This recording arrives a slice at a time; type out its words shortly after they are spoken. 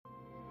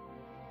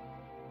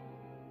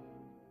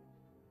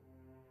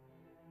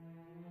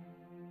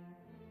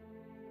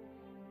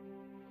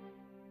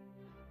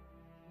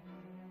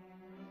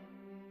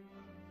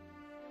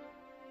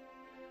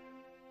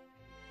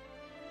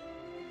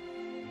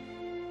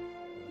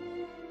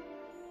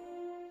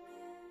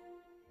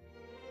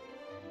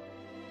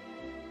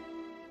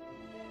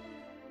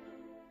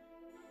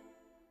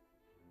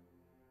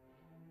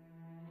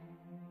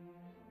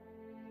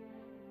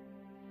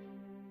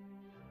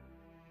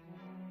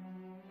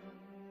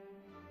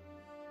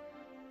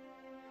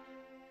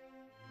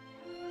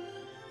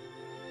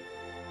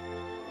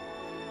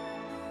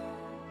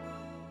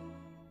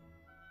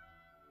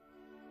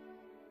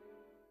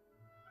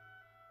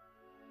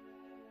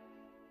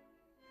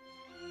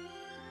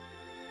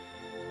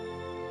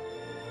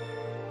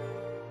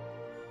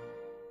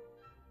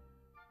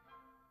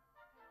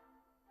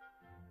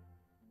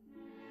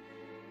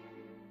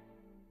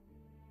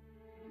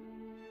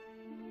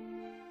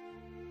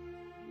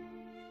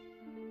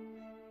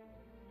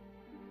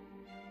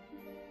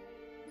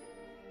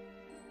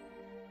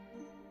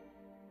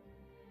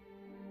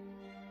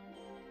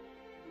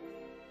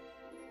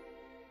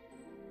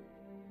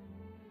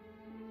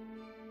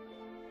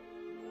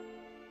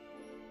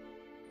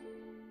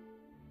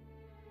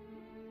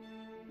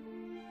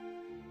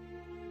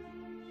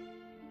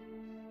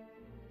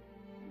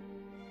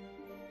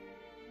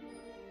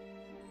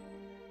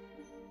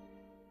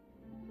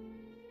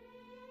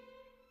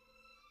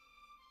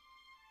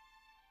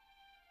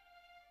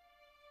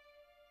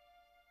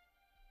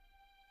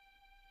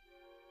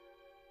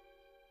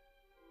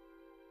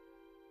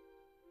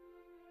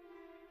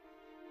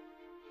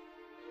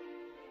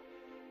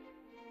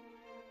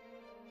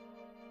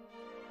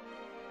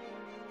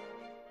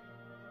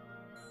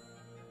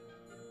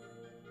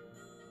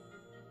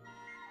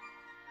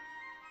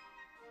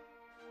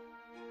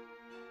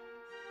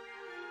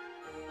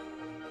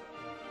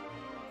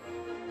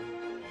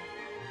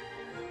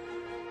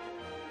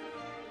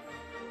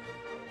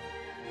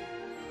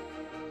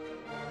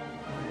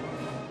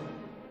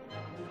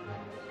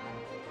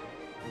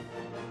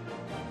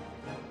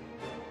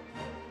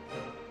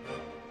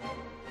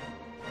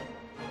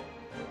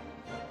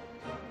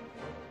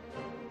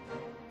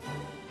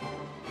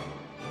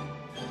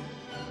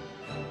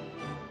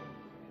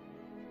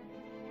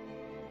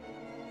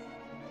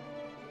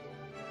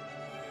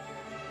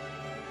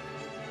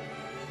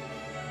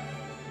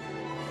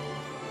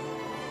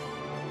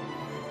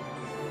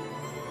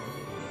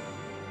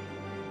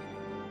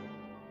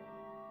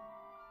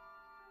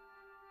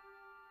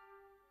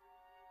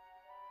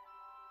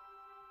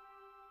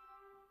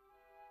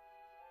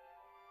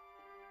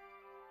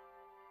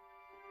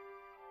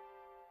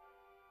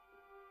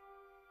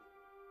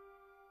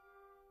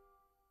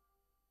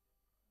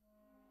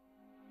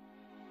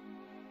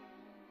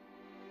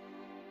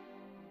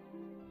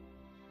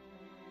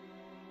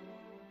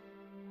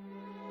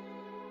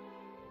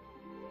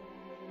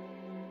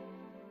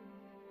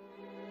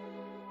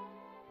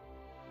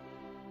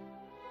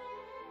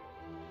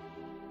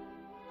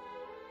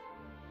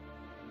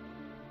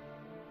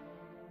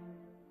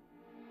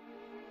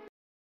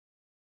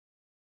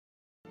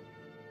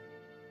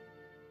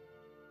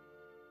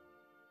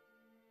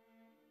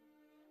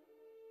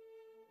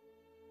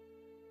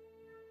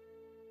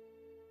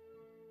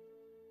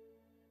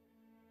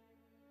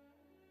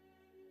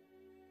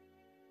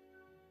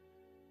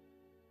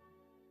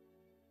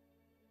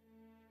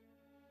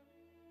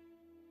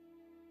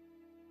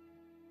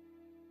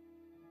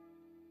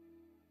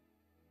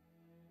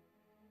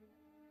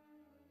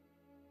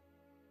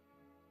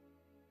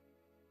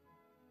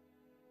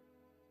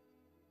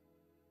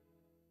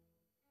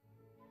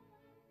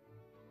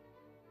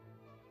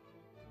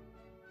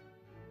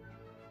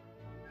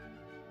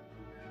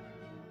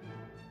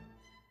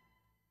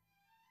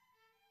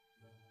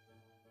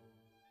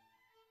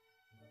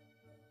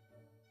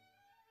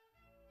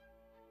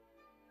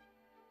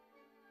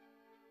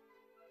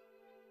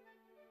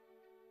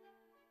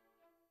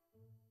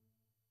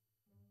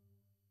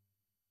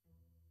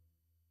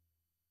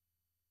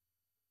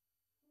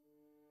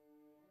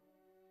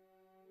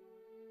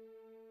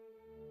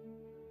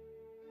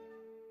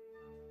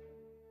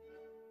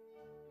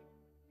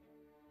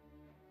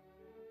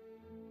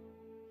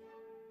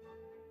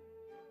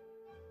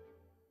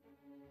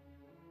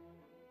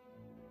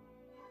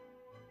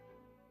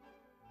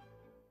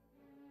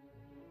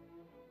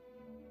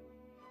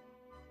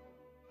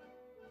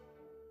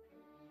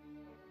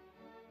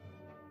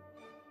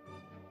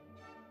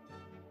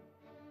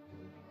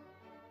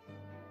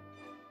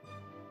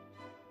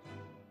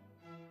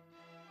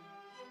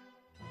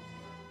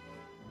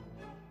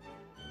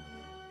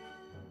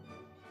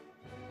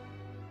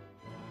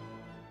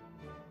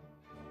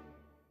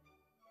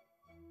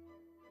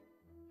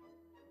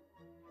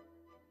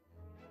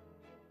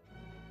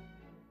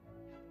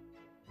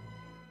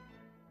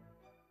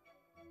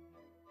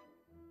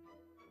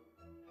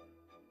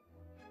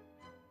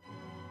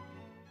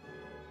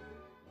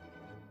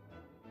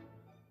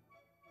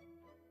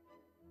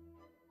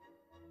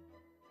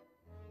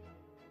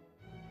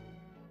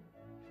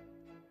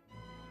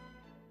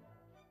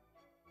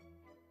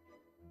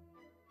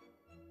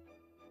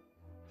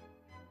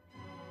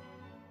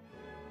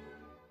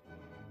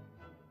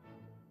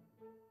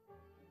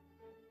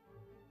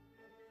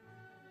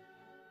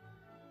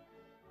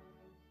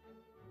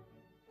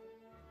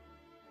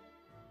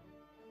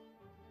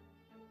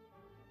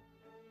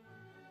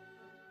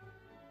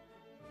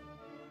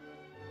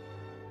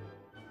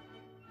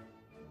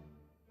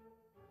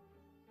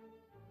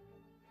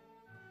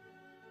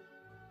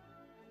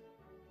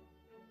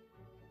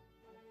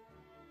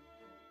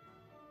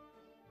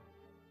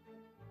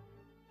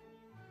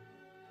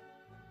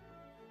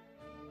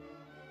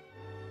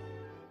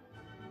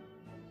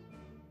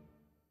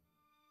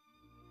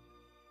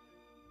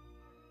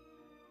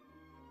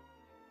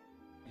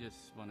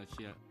just want to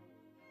share.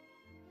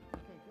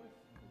 Okay, good.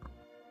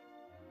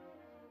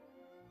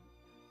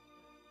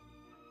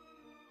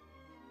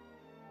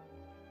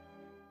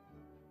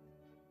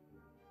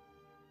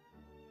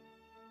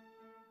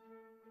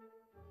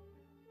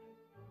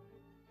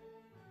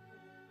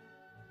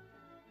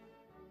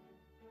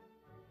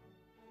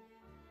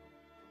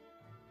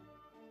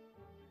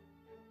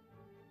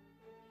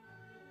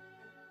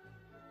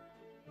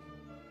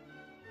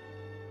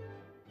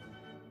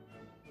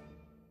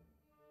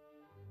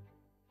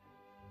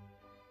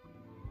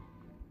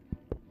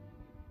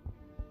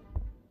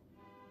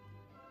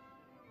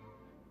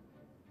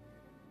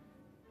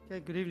 Okay,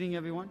 good evening,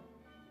 everyone.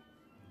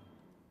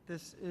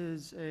 This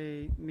is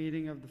a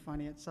meeting of the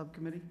Finance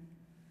Subcommittee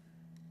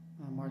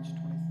on March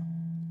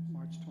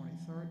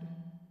 23rd.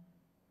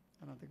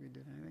 I don't think we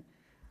did anything.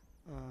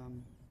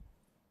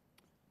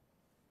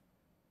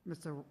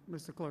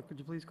 Mr. Clerk, could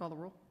you please call the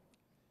roll?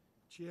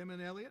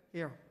 Chairman Elliott?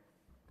 Here.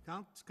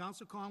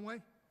 Counsel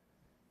Conway?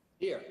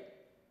 Here.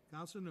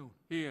 Counsel Noon?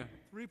 Here.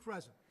 3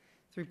 present.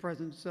 3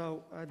 present.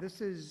 So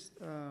this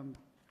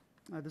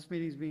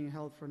meeting is being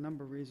held for a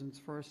number of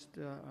reasons. First,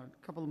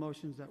 a couple of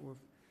motions that were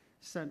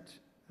sent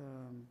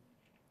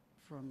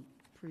from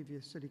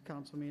previous city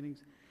council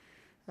meetings.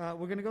 We're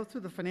going to go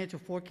through the financial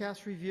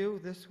forecast review.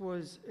 This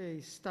was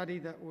a study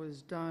that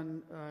was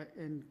done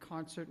in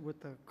concert with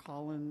the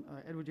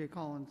Edward J.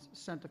 Collins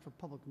Center for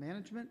Public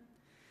Management.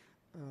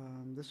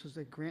 This was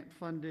a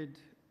grant-funded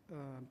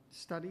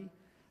study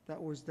that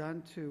was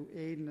done to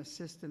aid and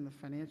assist in the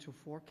financial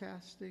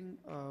forecasting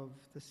of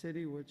the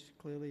city, which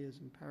clearly is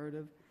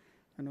imperative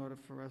in order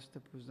for us to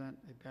present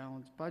a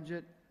balanced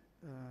budget,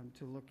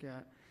 to look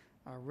at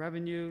our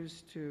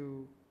revenues,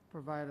 to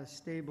provide a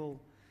stable,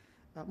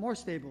 more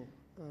stable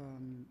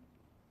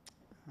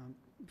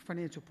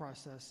financial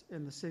process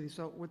in the city.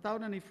 So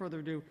without any further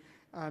ado,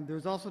 there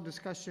was also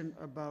discussion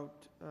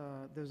about,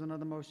 there's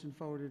another motion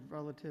forwarded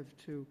relative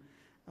to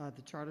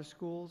the charter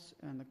schools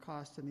and the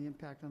cost and the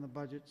impact on the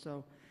budget.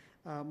 So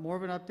more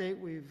of an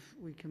update. We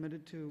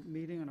committed to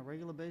meeting on a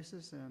regular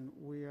basis, and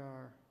we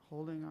are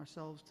holding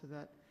ourselves to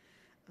that,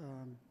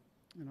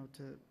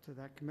 to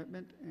that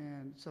commitment.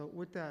 And so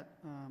with that,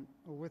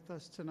 with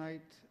us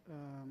tonight,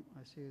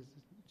 I see is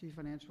the Chief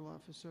Financial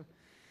Officer,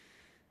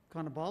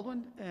 Connor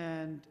Baldwin,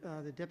 and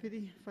the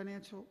Deputy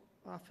Financial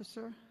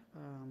Officer,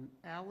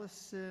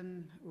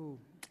 Allison. Ooh,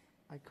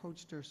 I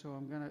coached her, so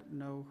I'm going to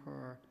know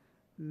her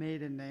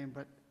maiden name,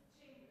 but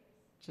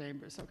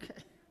Chambers. Okay,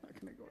 I'm not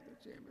going to go with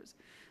the Chambers.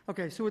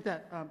 Okay, so with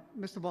that,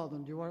 Mr.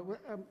 Baldwin, do you want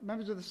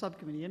members of the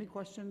subcommittee, any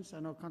questions? I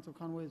know Council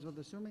Conway is with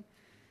us, assuming.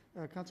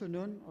 Council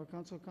Noon or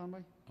Council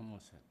Conway? I'm all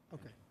set.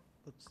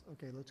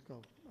 Okay, let's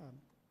go.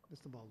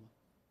 Mr. Baldwin.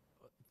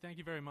 Thank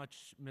you very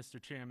much,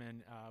 Mr.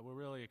 Chairman. We're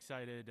really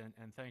excited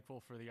and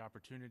thankful for the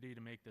opportunity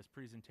to make this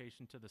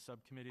presentation to the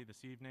subcommittee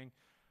this evening.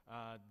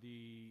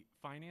 The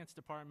Finance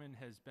Department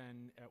has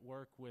been at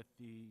work with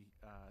the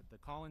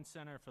Collins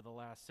Center for the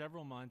last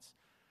several months,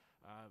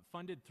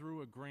 funded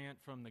through a grant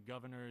from the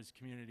Governor's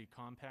Community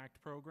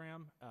Compact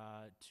Program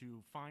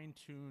to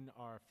fine-tune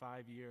our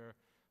 5-year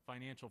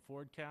financial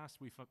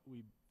forecast. We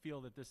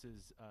feel that this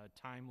is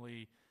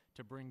timely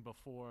to bring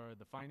before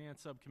the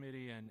Finance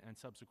Subcommittee and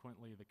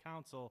subsequently the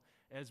Council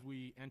as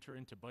we enter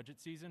into budget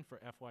season for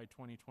FY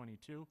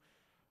 2022.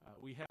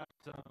 We have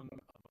some of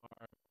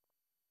our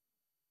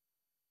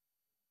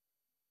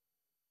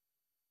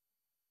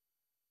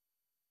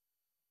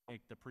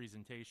make the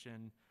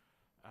presentation.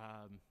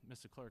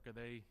 Mr. Clerk, are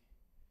they?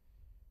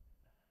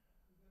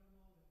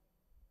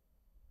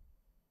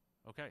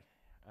 Okay.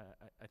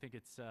 I think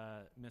it's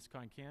Ms.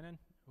 Concannon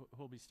who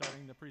will be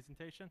starting the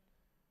presentation.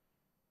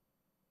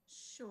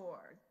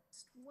 Sure.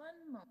 Just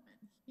one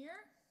moment here.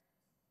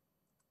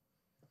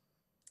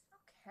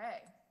 Okay.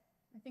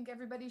 I think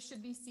everybody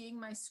should be seeing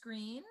my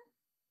screen.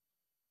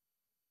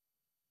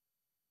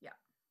 Yeah.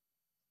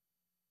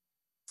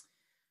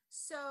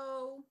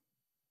 So,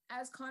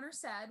 as Connor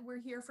said, we're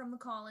here from the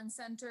Collins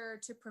Center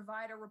to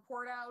provide a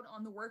report out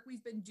on the work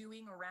we've been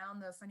doing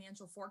around the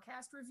financial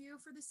forecast review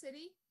for the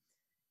city.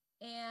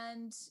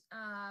 And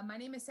my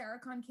name is Sarah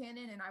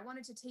Concannon, and I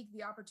wanted to take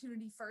the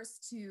opportunity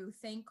first to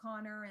thank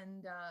Connor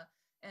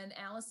and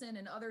Allison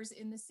and others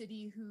in the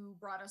city who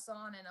brought us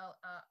on and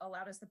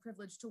allowed us the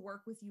privilege to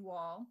work with you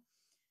all.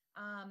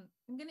 I'm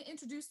going to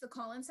introduce the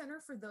Collins Center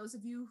for those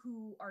of you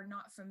who are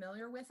not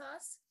familiar with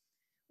us.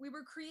 We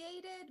were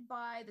created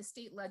by the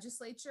state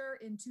legislature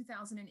in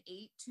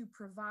 2008 to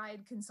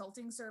provide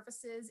consulting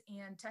services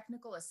and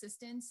technical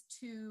assistance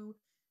to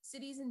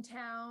cities and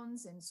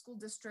towns and school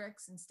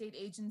districts and state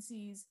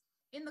agencies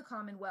in the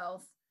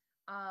Commonwealth.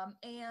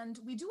 And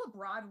we do a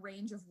broad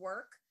range of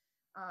work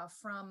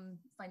from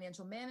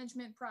financial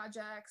management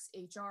projects,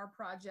 HR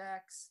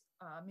projects,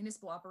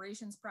 municipal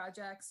operations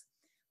projects.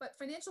 But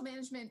financial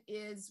management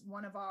is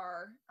one of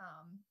our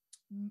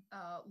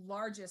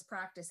largest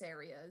practice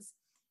areas.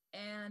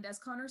 And as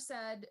Connor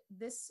said,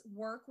 this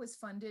work was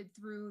funded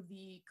through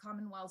the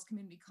Commonwealth's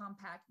Community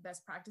Compact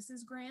Best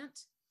Practices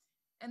Grant.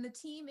 And the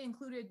team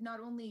included not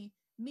only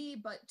me,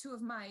 but two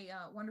of my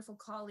wonderful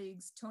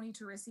colleagues, Tony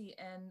Teresi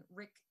and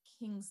Rick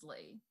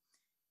Kingsley.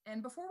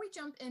 And before we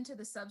jump into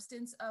the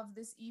substance of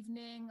this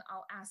evening,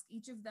 I'll ask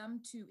each of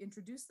them to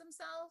introduce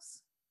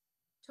themselves.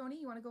 Tony,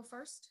 you want to go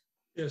first?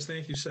 Yes,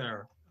 thank you,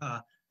 Sarah.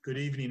 Good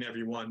evening,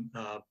 everyone.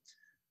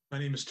 My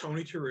name is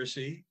Tony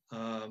Teresi.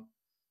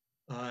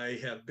 I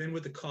have been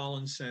with the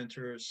Collins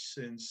Center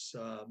since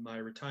my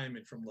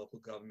retirement from local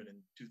government in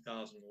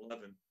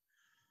 2011.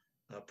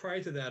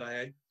 Prior to that,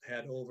 I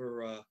had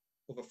over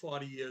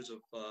 40 years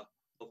of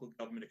local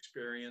government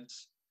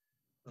experience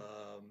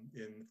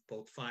in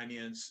both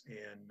finance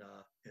and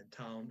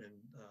town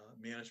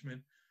and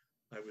management.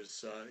 I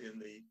was in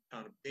the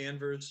town of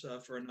Danvers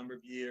for a number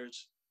of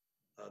years,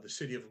 the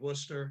city of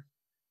Worcester,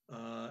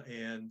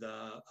 and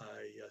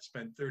I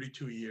spent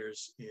 32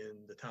 years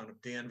in the town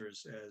of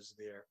Danvers as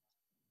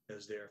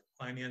their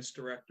finance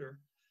director.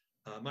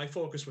 My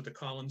focus with the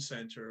Collins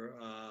Center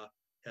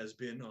has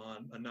been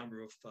on a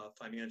number of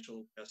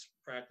financial best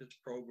practice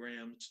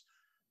programs.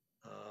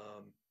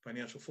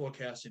 Financial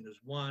forecasting is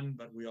one,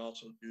 but we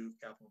also do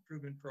capital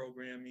improvement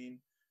programming,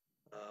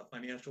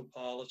 financial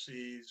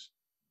policies,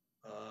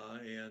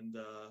 and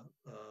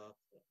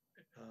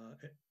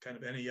kind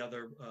of any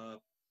other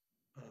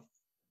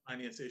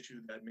finance issue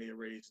that may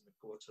arise in the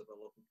course of a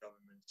local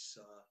government's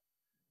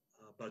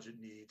budget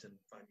needs and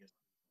finance.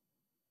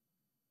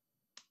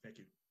 Thank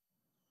you.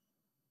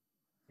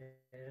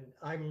 And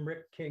I'm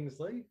Rick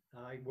Kingsley.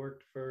 I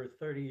worked for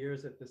 30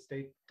 years at the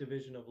State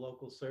Division of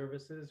Local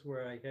Services,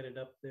 where I headed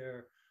up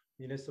their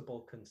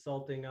municipal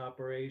consulting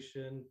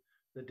operation,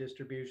 the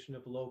distribution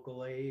of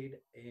local aid,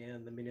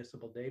 and the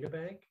municipal data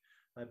bank.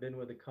 I've been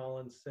with the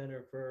Collins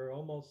Center for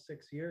almost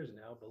 6 years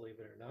now, believe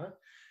it or not.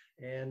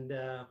 And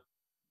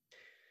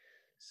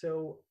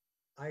so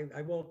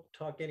I won't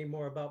talk any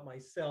more about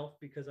myself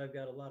because I've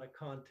got a lot of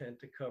content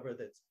to cover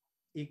that's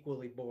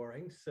equally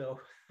boring. So,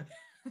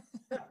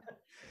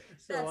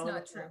 That's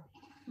not true.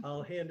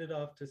 I'll hand it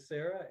off to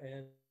Sarah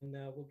and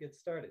we'll get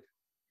started.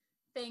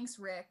 Thanks,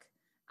 Rick.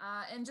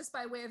 And just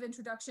by way of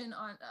introduction,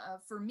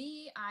 for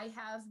me, I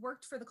have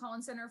worked for the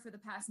Collins Center for the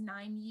past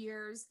 9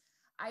 years.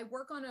 I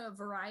work on a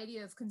variety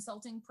of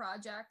consulting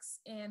projects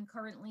and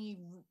currently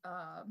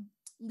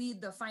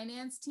lead the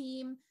finance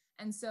team.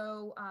 And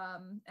so,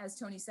 as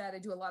Tony said, I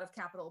do a lot of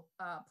capital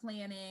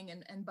planning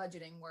and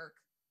budgeting work.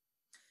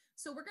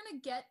 So we're going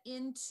to get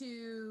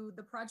into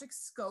the project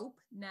scope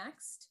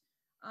next.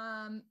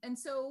 And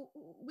so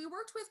we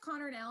worked with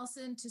Connor and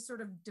Allison to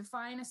sort of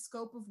define a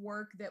scope of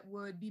work that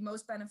would be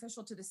most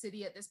beneficial to the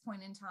city at this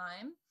point in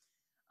time.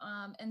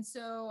 And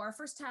so our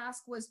first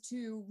task was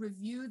to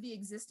review the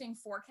existing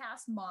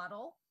forecast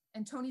model,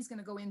 and Tony's going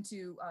to go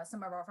into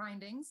some of our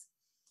findings.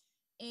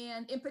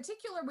 And in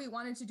particular, we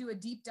wanted to do a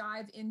deep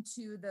dive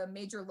into the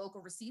major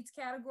local receipts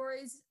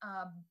categories,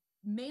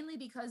 mainly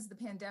because the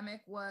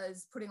pandemic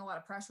was putting a lot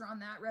of pressure on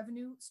that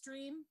revenue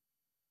stream.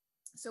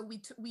 So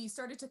we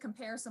started to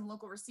compare some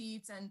local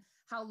receipts and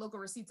how local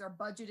receipts are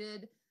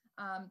budgeted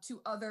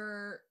to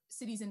other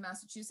cities in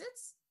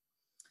Massachusetts.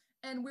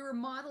 And we were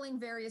modeling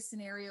various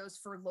scenarios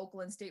for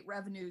local and state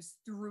revenues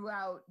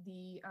throughout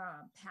the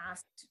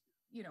past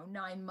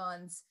 9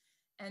 months,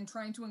 and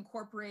trying to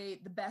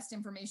incorporate the best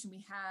information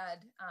we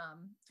had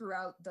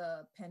throughout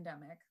the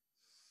pandemic.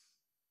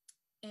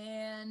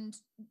 And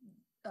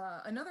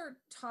another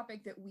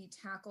topic that we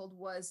tackled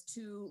was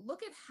to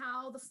look at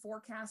how the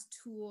forecast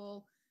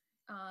tool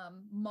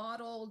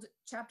modeled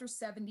Chapter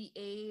 70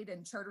 aid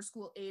and charter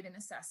school aid and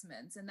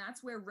assessments. And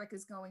that's where Rick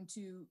is going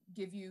to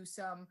give you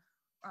some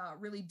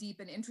really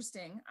deep and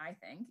interesting, I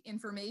think,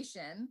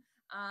 information.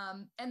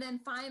 And then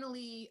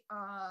finally,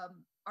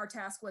 our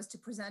task was to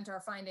present our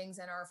findings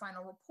and our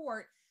final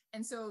report.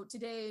 And so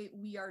today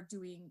we are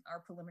doing our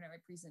preliminary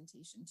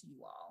presentation to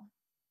you all.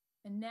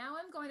 And now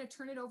I'm going to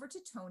turn it over to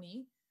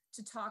Tony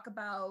to talk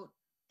about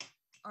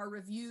our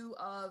review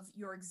of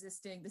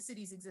the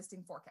city's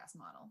existing forecast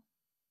model.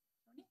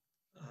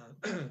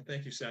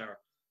 Thank you, Sarah.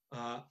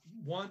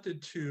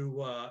 Wanted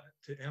to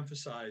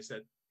emphasize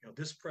that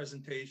this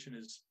presentation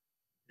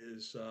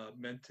is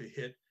meant to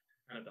hit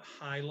kind of the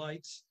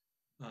highlights.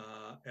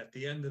 At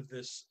the end of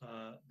this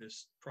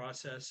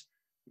process,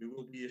 we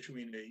will be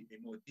issuing a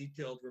more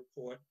detailed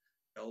report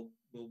that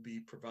will be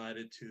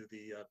provided to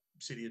the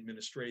city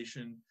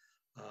administration.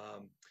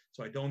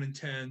 So I don't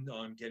intend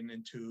on getting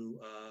into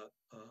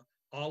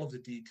all of the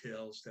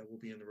details that will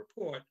be in the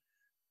report,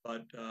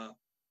 but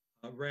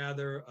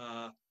rather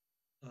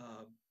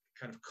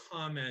kind of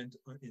comment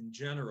in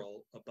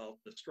general about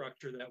the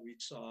structure that we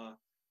saw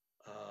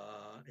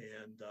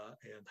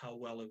and how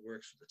well it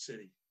works for the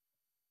city.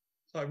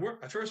 So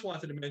I first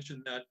wanted to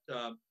mention that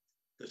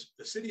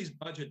the city's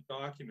budget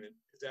document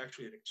is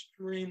actually an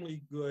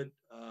extremely good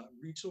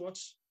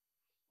resource,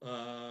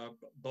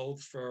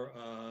 both for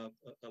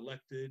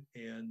elected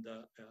and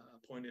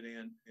appointed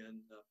and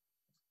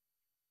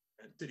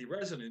city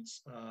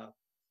residents.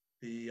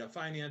 The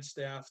finance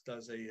staff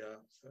does a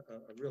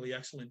really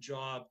excellent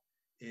job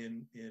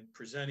in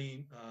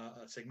presenting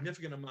a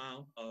significant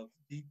amount of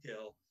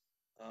detail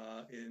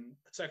in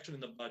a section in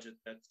the budget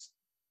that's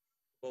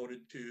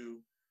devoted to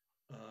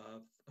uh,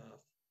 uh,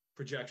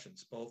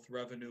 projections, both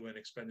revenue and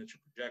expenditure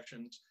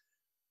projections.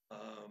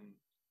 Um,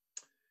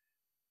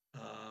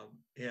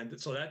 and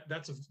so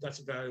that's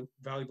a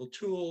valuable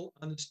tool,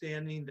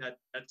 understanding that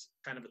that's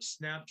kind of a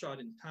snapshot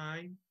in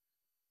time.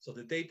 So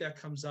the date that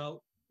comes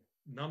out,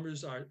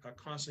 numbers are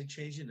constantly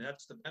changing.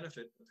 That's the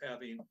benefit of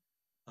having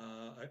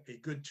a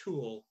good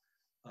tool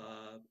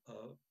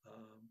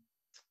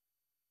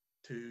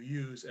to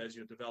use as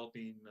you're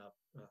developing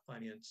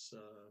finance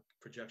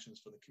projections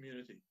for the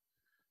community.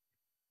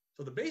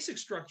 So the basic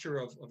structure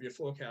of your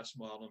forecast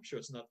model, I'm sure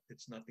it's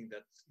nothing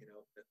that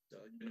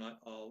you're not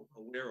all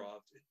aware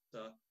of.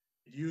 It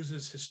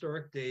uses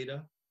historic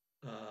data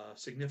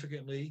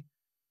significantly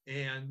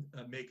and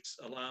makes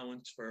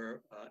allowance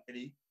for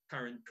any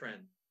current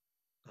trend.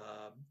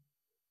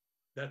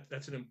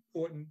 That's an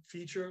important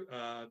feature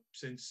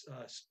since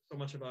so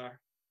much of our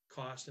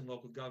costs in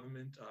local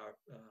government are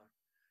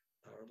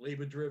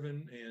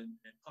labor-driven and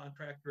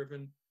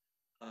contract-driven.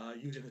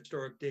 Using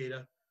historic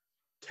data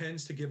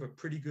tends to give a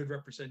pretty good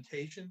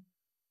representation.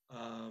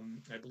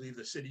 I believe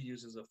the city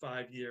uses a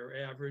 5-year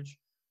average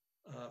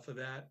for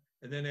that.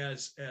 And then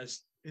as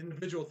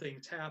individual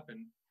things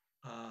happen,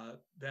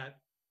 that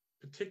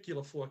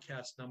particular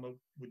forecast number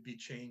would be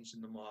changed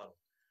in the model.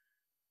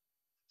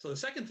 So the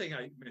second thing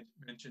I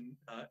mentioned,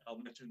 I'll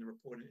mention in the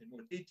report in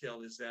more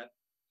detail, is that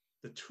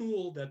the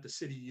tool that the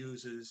city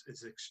uses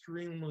is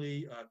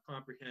extremely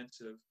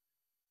comprehensive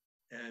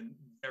and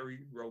very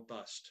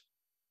robust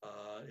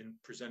in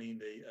presenting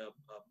the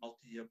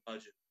multi-year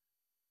budget.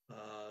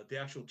 The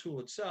actual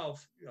tool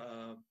itself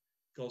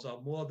goes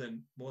out more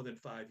than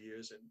 5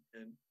 years,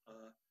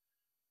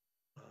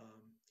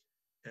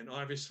 and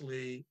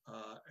obviously,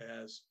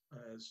 as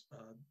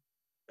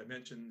I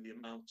mentioned, the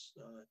amounts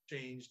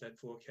change, that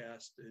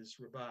forecast is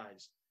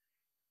revised.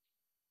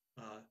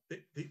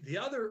 The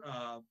other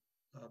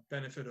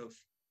benefit of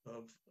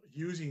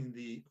using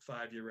the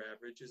 5-year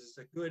average is it's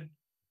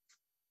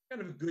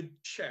kind of a good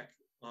check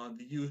on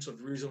the use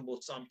of reasonable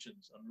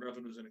assumptions on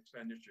revenues and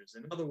expenditures.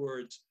 In other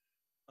words,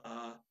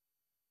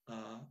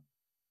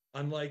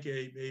 unlike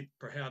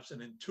perhaps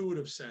an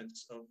intuitive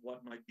sense of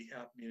what might be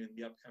happening in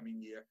the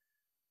upcoming year,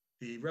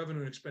 the revenue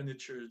and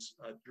expenditures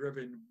are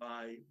driven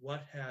by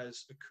what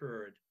has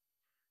occurred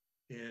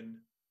in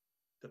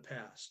the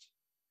past.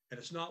 And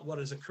it's not what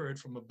has occurred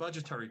from a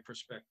budgetary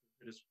perspective,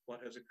 it is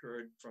what has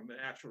occurred from an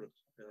actual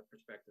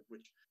perspective,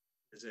 which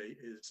is a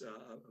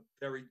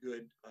very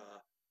good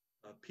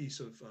piece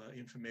of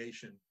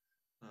information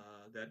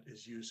that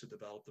is used to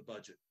develop the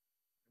budget.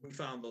 We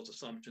found those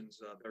assumptions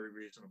very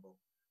reasonable.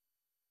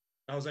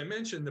 Now, as I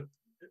mentioned,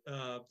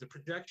 the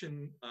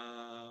projection,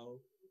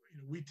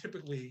 we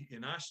typically,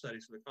 in our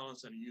studies for the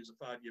Collins Center, use a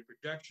 5-year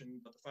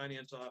projection, but the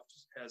finance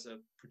office has a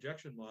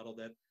projection model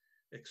that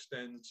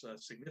extends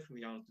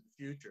significantly out into the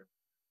future.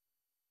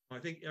 I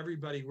think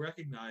everybody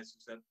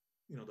recognizes that,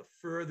 the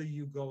further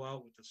you go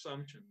out with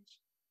assumptions,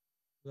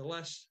 the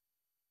less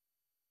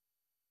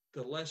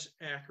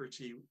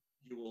accuracy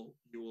you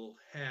will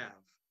have.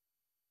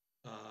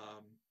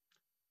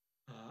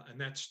 And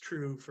that's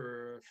true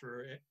for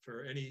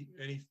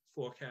any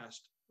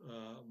forecast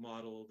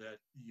model that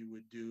you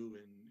would do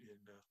in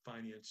the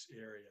finance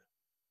area.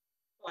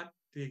 But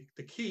the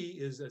key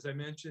is, as I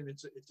mentioned,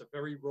 it's a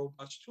very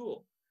robust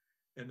tool.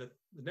 And the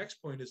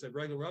next point is that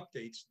regular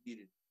updates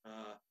needed.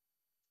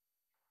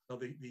 So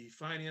the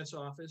finance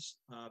office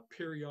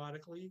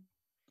periodically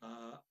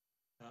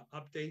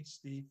updates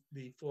the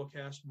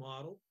forecast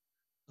model.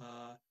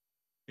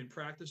 In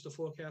practice, the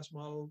forecast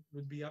model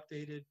would be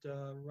updated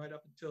right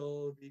up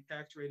until the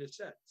tax rate is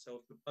set. So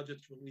if the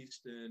budget's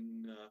released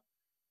in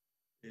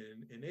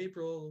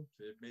April,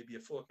 there may be a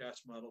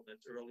forecast model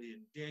that's early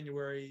in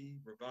January,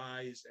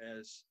 revised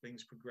as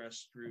things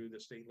progress through the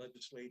state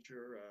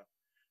legislature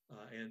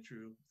and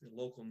through the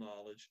local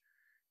knowledge.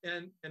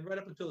 And right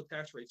up until the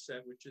tax rate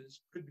set, which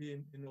could be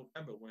in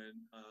November, when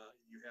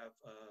you have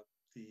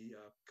the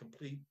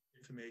complete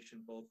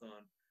information both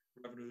on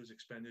revenues,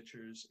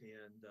 expenditures,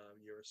 and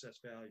your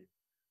assessed value.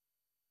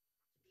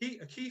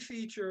 A key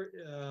feature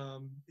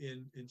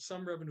in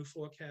some revenue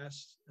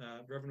forecasts,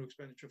 revenue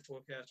expenditure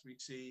forecasts we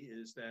see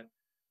is that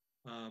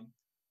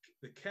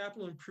the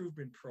capital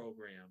improvement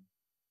program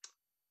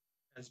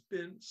has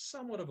been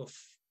somewhat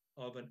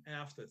of an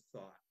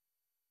afterthought.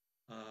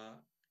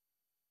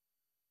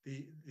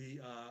 The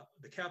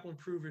capital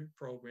improvement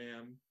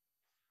program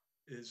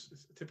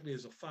is typically a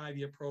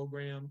 5-year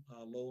program.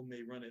 Lowell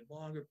may run it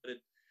longer, but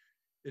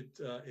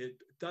it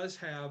does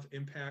have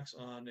impacts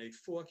on a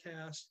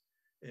forecast,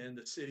 and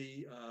the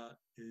city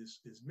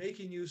is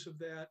making use of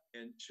that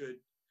and should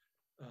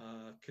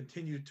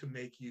continue to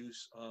make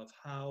use of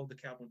how the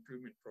capital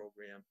improvement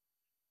program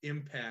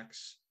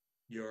impacts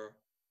your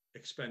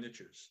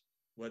expenditures,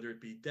 whether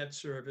it be debt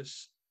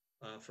service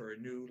for a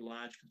new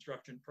large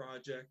construction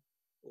project,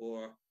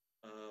 or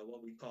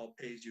what we call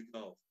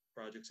pay-as-you-go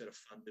projects that are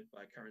funded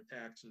by current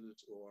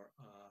taxes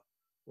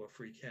or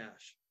free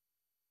cash.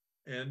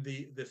 And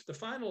the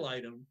final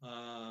item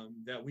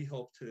that we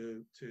hope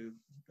to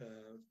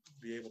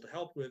be able to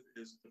help with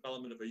is the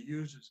development of a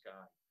user's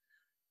guide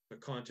for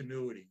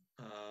continuity.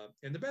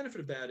 And the benefit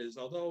of that is,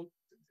 although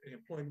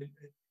employment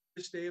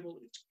is stable,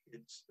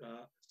 it's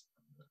a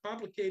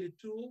complicated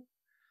tool.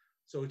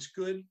 So it's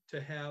good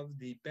to have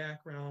the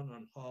background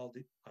on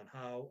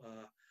how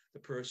the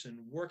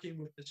person working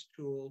with this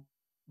tool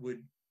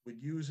would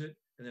use it,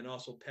 and then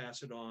also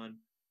pass it on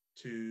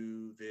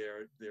to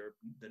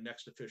the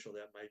next official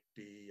that might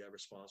be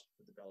responsible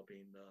for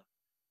developing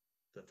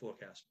the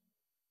forecast.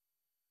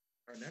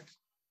 Our next.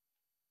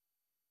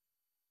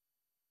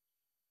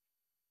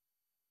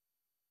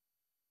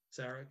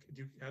 Sarah,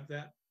 do you have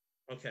that?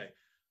 Okay.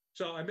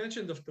 So I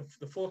mentioned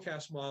the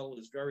forecast model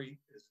is very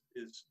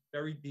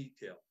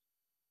detailed.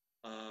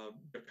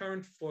 The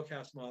current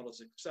forecast model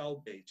is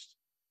Excel based,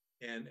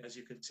 and as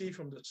you can see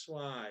from the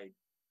slide,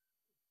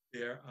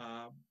 there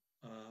are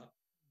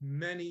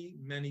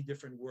many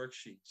different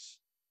worksheets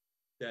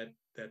that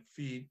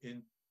feed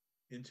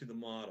into the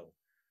model.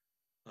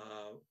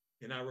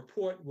 In our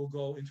report, we'll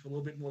go into a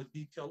little bit more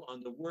detail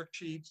on the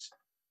worksheets,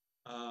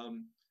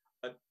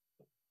 but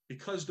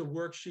because the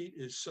worksheet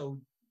is so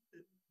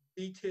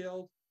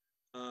detailed,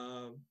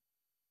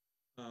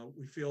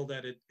 we feel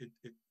that it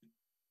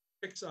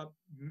picks up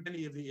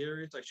many of the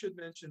areas. I should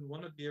mention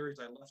one of the areas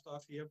I left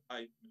off here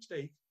by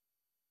mistake.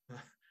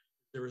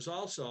 There is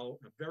also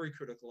a very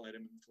critical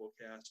item in the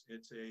forecast.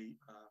 It's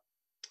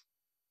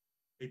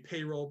a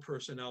payroll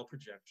personnel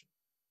projection.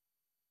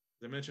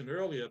 As I mentioned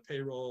earlier,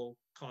 payroll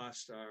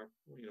costs are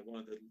one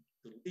of the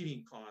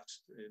leading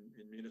costs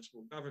in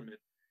municipal government,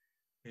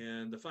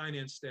 and the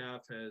finance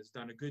staff has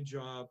done a good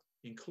job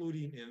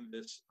including in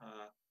this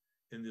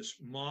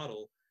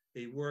model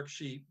a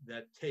worksheet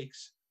that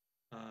takes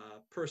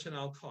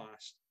personnel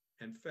cost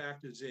and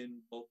factors in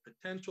both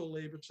potential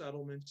labor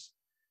settlements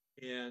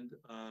and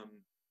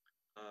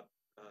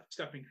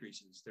step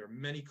increases. There are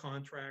many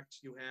contracts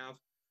you have.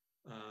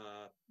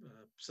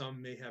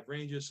 Some may have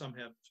ranges, some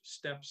have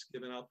steps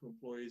given out to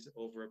employees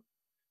over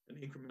an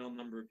incremental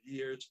number of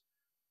years.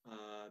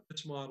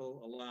 This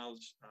model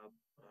allows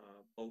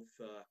both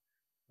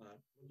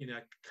looking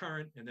at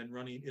current and then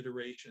running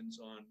iterations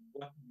on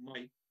what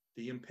might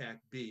the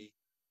impact be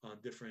on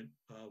different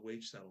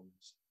wage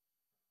settlements.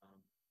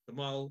 The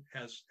model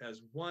has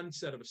one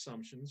set of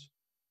assumptions,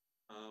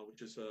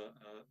 which is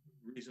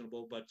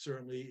reasonable, but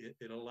certainly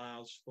it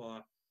allows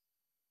for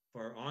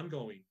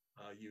ongoing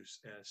use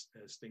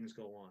as things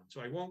go on.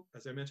 So I won't,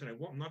 as I mentioned,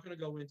 I'm not going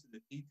to go into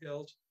the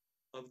details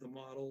of the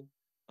model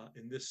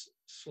in this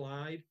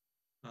slide,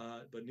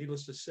 but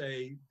needless to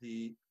say,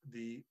 the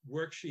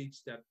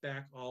worksheets that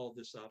back all of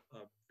this up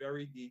are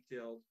very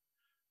detailed,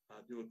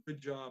 do a good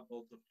job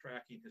both of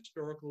tracking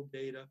historical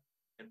data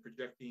and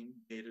projecting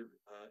data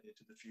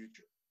into the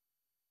future.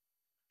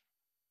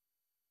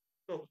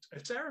 So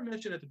as Sarah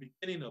mentioned at the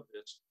beginning of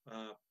this,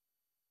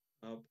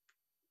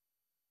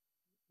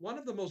 one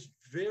of the most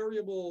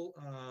variable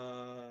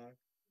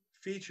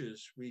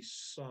features we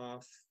saw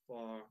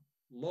for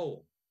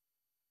Lowell,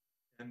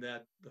 and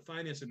that the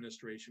Finance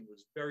Administration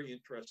was very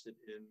interested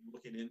in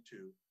looking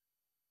into,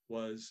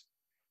 was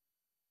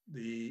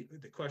the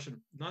question of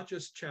not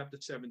just Chapter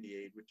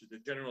 78, which is the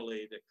general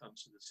aid that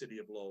comes to the city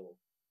of Lowell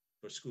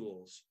for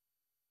schools,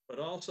 but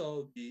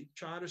also the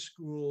charter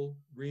school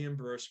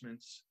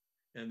reimbursements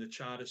and the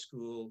charter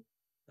school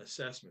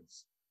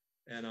assessments.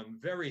 And I'm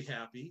very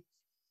happy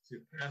to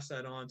pass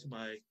that on to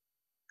my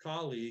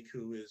colleague,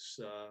 who is,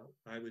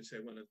 I would say,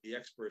 one of the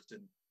experts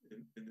in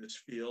this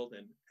field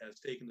and has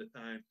taken the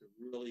time to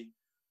really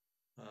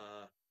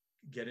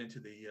get into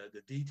the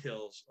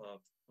details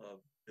of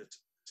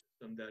this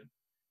system that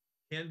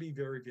can be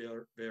very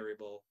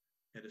variable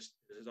and is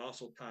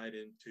also tied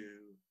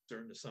into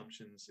certain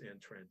assumptions and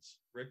trends.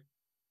 Rick?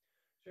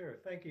 Sure.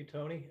 Thank you,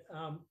 Tony.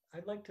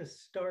 I'd like to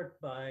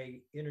start by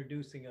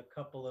introducing a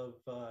couple of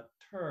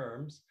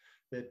terms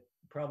that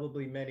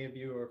probably many of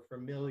you are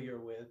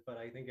familiar with, but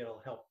I think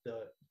it'll help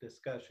the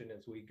discussion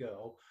as we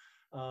go.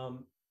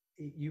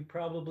 You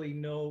probably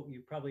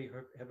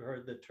have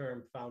heard the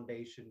term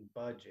foundation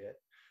budget.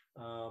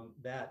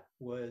 That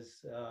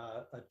was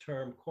a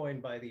term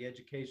coined by the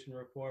Education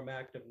Reform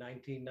Act of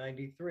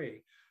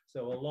 1993,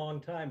 so a long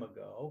time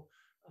ago.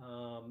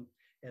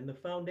 And the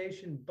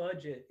foundation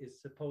budget is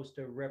supposed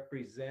to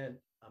represent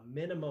a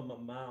minimum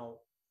amount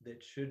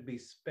that should be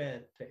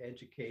spent to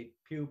educate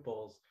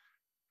pupils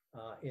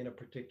in a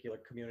particular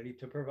community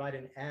to provide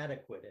an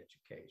adequate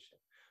education.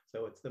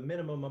 So it's the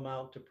minimum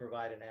amount to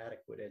provide an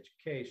adequate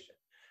education.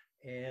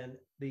 And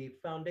the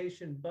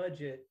foundation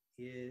budget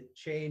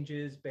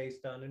changes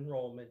based on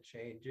enrollment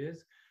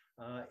changes.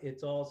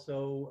 It's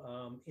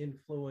also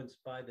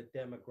influenced by the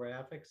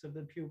demographics of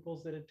the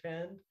pupils that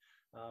attend.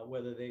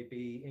 Whether they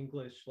be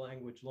English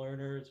language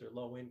learners or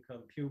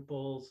low-income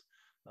pupils,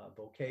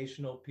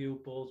 vocational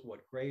pupils,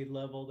 what grade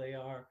level they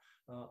are,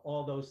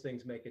 all those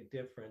things make a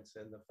difference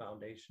in the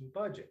foundation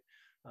budget.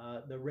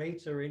 The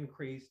rates are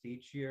increased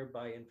each year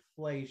by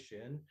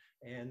inflation,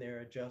 and they're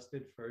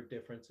adjusted for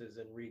differences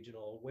in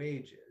regional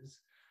wages.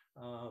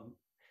 Um,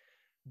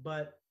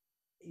 but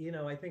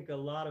I think a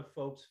lot of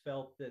folks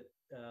felt that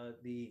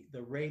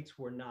the rates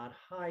were not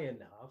high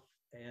enough,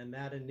 and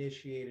that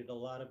initiated a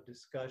lot of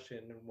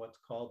discussion in what's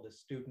called the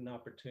Student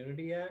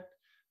Opportunity Act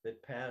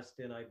that passed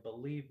in, I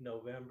believe,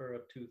 November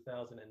of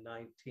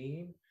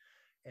 2019.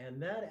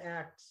 And that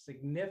act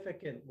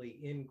significantly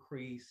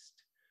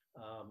increased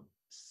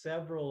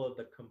several of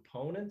the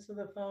components of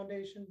the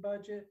foundation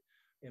budget,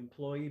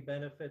 employee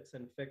benefits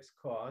and fixed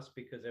costs,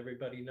 because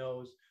everybody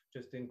knows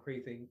just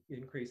increasing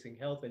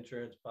health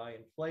insurance by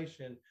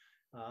inflation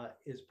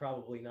is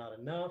probably not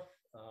enough.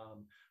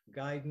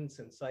 Guidance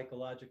and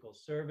psychological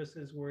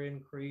services were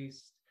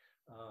increased.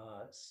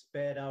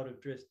 Sped out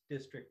of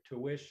district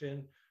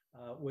tuition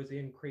was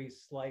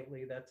increased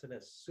slightly. That's an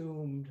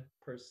assumed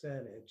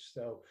percentage,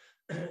 so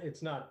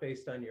it's not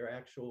based on your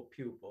actual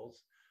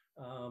pupils.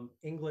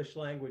 English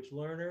language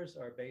learners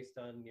are based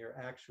on your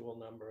actual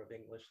number of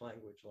English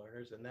language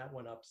learners, and that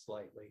went up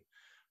slightly.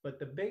 But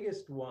the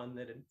biggest one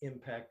that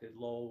impacted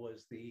Lowell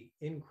was the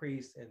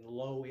increase in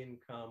low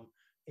income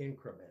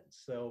increments.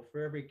 So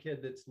for every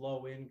kid that's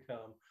low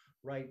income,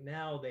 right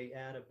now they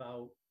add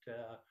about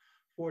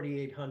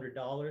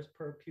 $4,800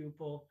 per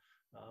pupil.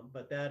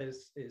 But that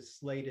is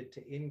slated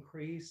to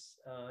increase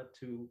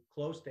to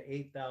close to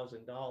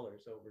 $8,000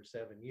 over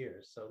 7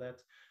 years. So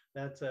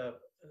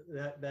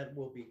that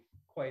will be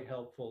quite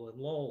helpful in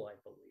Lowell, I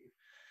believe.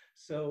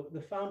 So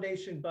the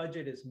foundation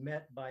budget is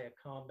met by a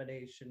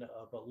combination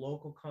of a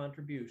local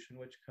contribution,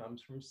 which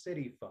comes from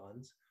city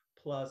funds,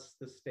 plus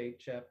the state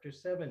Chapter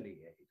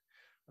 78.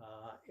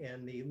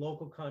 And the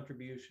local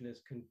contribution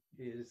is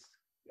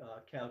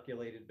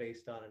calculated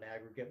based on an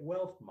aggregate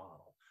wealth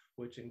model,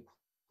 which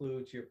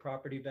includes your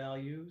property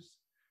values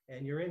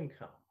and your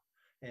income.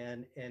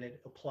 And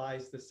it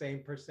applies the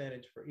same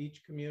percentage for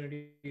each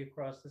community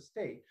across the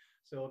state.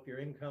 So if your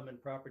income and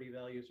property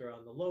values are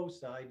on the low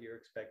side, you're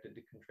expected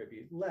to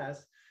contribute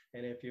less.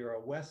 And if you're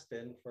a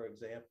Weston, for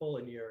example,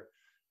 and your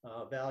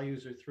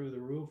values are through the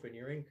roof and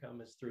your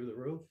income is through the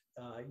roof,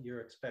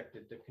 you're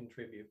expected to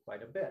contribute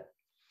quite a bit.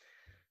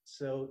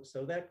 So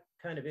that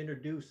kind of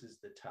introduces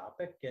the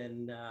topic,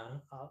 and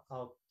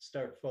I'll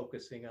start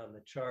focusing on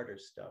the charter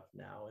stuff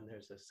now, and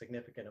there's a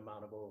significant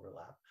amount of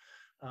overlap.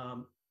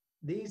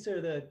 These are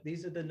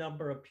the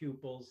number of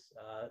pupils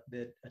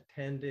that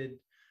attended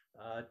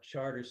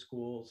charter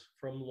schools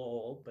from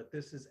Lowell, but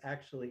this is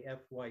actually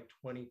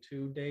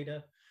FY22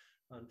 data.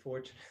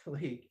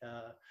 Unfortunately,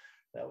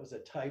 that was a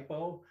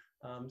typo.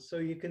 So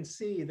you can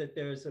see that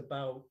there's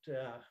about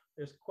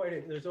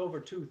there's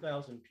over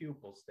 2,000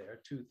 pupils there,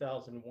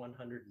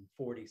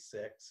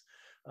 2,146.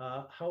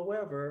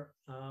 However,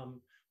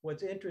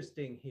 what's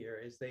interesting here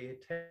is they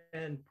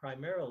attend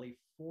primarily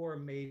 4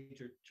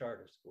 major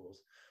charter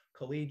schools: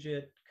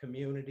 Collegiate,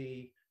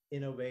 Community,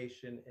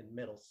 Innovation, and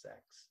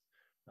Middlesex.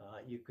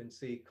 You can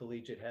see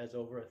Collegiate has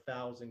over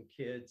 1,000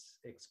 kids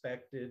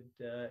expected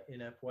in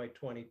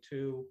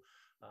FY22.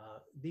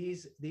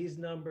 These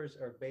numbers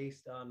are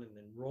based on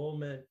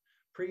an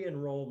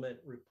pre-enrollment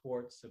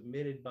report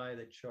submitted by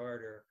the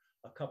charter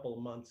a couple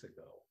of months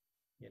ago,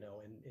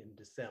 in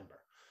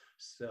December.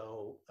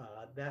 So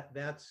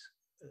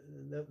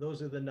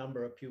those are the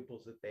number of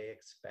pupils that they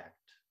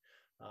expect.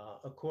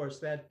 Of course,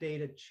 that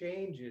data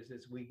changes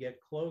as we get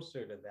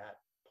closer to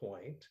that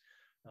point.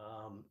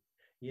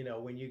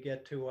 When you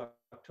get to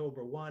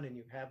October 1 and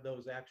you have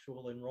those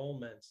actual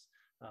enrollments,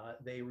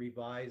 they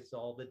revise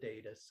all the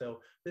data.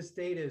 So this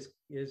data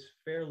is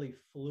fairly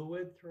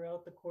fluid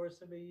throughout the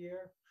course of a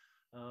year.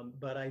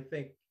 But I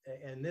think,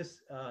 and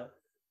this,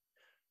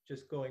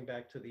 just going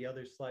back to the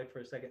other slide for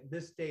a second,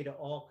 this data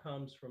all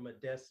comes from a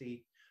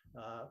DESE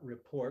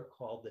report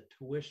called the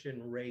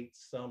Tuition Rate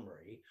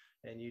Summary.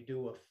 And you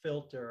do a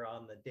filter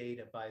on the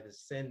data by the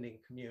sending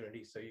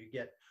community, so you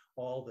get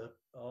all the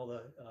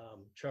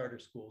charter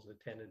schools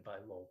attended by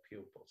Lowell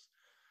pupils.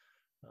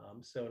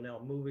 So now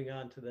moving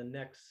on to the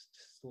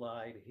next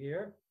slide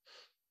here.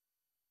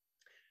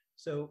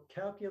 So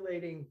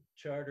calculating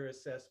charter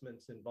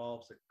assessments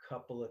involves a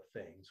couple of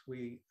things.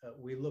 We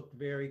look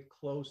very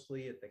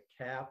closely at the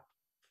cap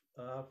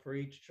for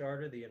each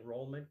charter, the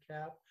enrollment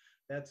cap.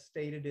 That's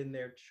stated in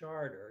their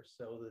charter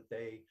so that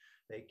they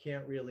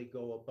can't really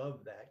go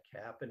above that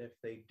cap. And if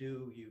they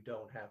do, you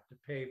don't have to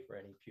pay for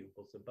any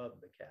pupils above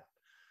the cap.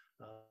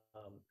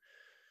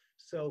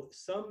 So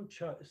some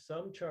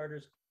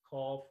charters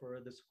call for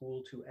the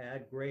school to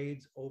add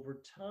grades over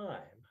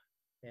time.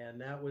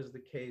 And that was the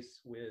case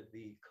with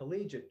the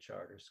collegiate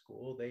charter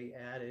school. They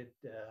added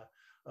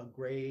a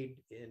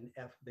grade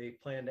they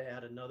plan to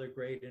add another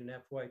grade in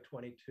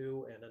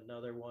FY22 and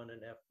another one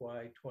in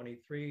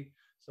FY23.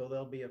 So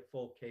there'll be a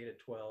full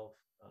K-12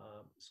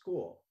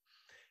 school.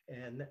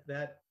 And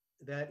that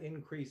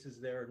increases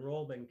their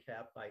enrollment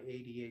cap by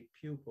 88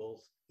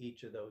 pupils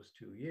each of those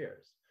 2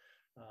 years.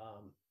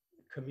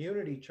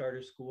 Community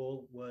charter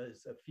school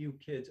was a few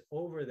kids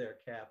over their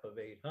cap of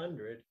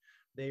 800.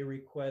 They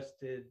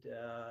requested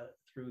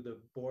through the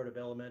Board of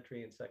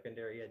Elementary and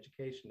Secondary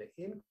Education to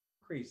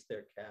increase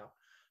their cap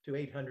to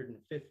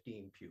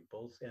 815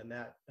 pupils, and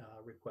that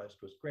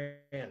request was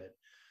granted.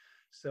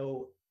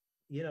 So,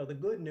 the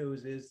good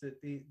news is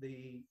that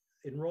the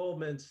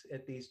enrollments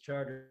at these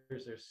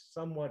charters are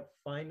somewhat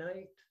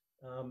finite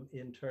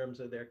in terms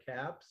of their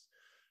caps.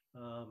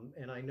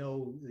 And I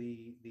know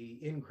the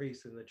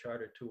increase in the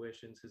charter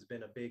tuitions has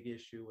been a big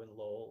issue in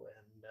Lowell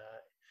and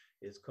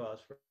is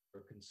cause for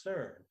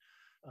concern.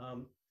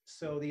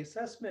 So the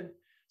assessment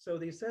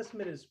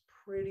is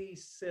pretty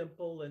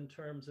simple in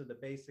terms of the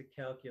basic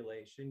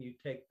calculation. You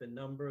take the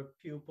number of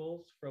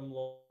pupils from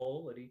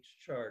Lowell at each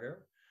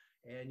charter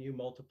and you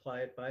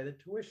multiply it by the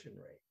tuition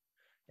rate.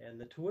 And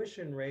the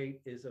tuition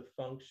rate is a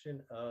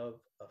function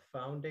of a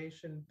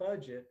foundation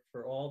budget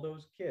for all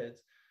those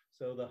kids.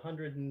 So the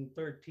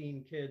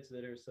 113 kids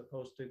that are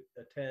supposed to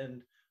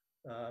attend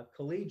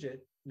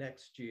collegiate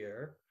next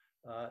year,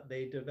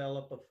 they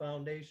develop a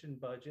foundation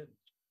budget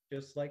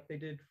just like they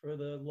did for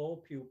the Lowell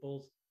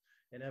pupils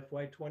in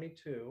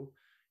FY22.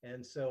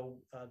 And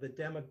so the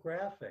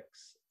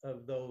demographics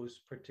of those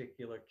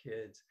particular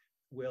kids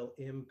will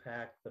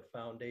impact the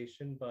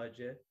foundation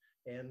budget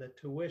and the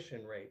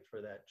tuition rate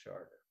for that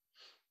charter.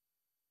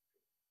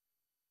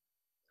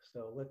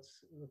 So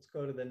let's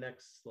go to the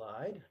next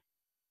slide.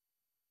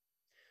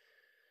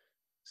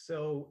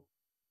 So,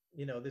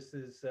 this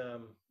is,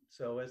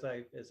 so as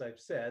I've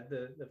said,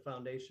 the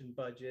foundation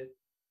budget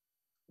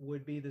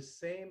would be the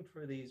same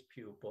for these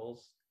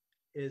pupils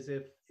as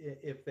if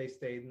they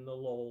stayed in the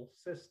Lowell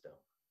system.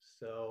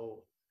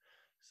 So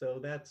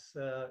that's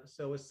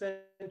so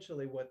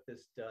essentially what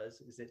this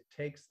does is it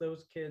takes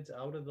those kids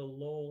out of the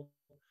Lowell,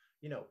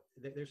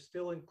 they're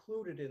still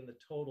included in the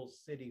total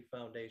city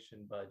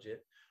foundation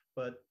budget,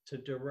 but to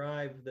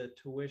derive the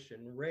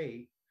tuition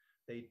rate,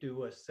 they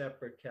do a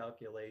separate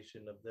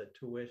calculation of the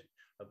tuition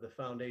of the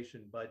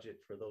foundation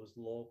budget for those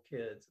Lowell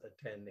kids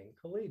attending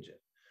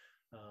collegiate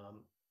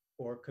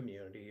or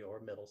community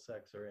or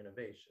Middlesex or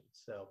innovation.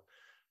 So,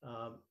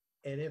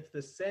 and if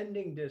the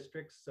sending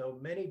districts, so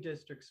many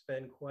districts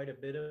spend quite a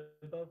bit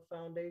above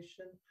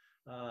foundation,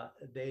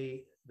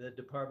 the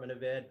Department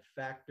of Ed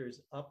factors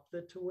up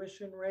the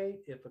tuition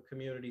rate if a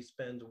community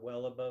spends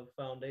well above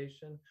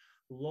foundation.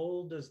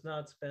 Lowell does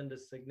not spend a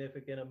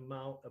significant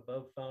amount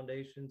above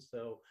foundation,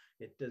 so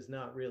it does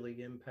not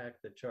really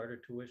impact the charter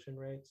tuition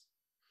rates.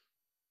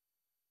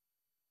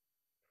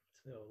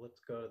 So let's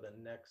go to the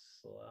next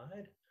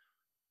slide.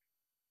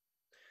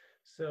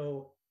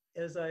 So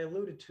as I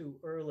alluded to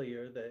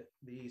earlier,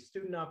 the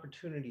Student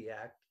Opportunity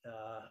Act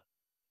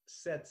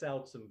sets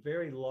out some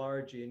very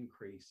large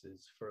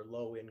increases for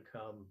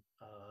low-income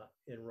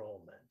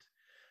enrollment.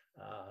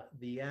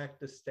 The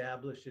Act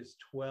establishes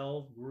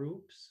 12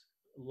 groups,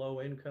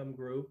 low-income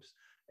groups,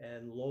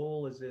 and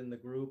Lowell is in the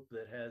group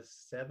that has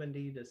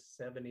 70 to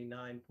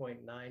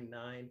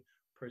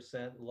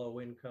 79.99%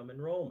 low-income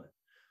enrollment.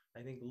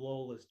 I think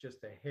Lowell is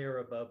just a hair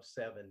above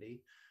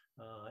 70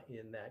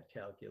 in that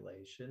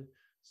calculation.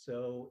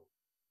 So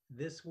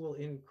this will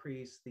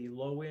increase the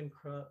low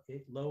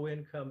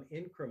income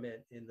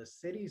increment in the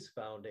city's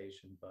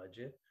foundation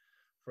budget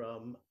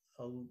from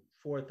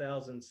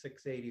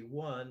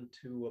 4,681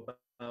 to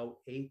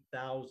about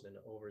 8,000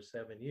 over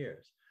 7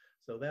 years.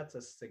 So that's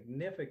a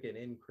significant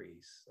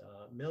increase,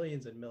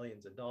 millions and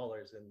millions of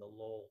dollars in the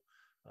Lowell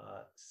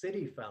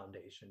City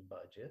Foundation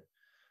budget.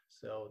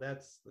 So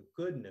that's the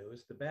good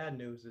news. The bad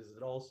news is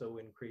it also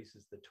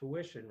increases the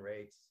tuition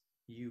rates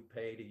you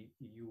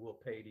will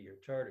pay to your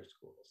charter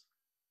schools.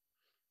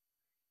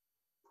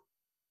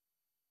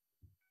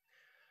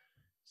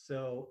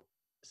 So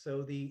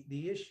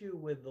the issue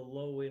with the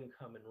low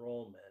income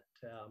enrollment,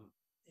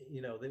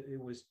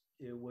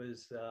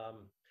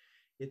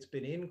 it's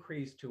been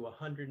increased to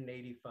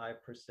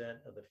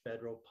 185% of the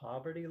federal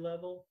poverty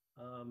level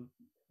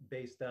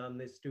based on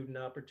the Student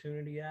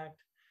Opportunity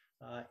Act.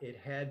 It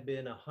had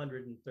been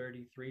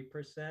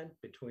 133%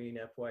 between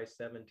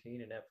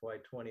FY17 and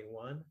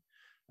FY21.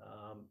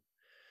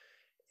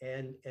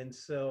 And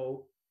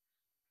so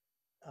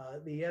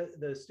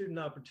the Student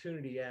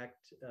Opportunity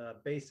Act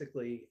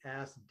basically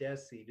asked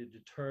DESE to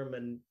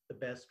determine the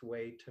best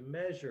way to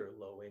measure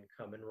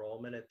low-income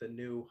enrollment at the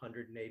new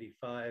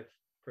 185%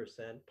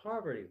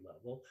 poverty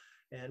level.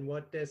 And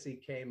what DESE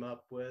came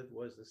up with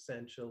was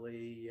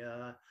essentially,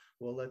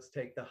 well, let's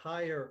take the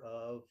higher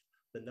of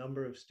the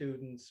number of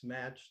students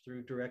matched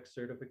through direct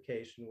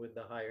certification with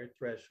the higher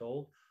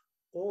threshold,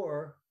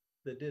 or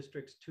the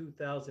district's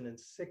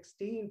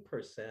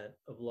 2016%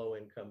 of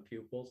low-income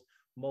pupils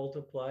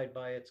multiplied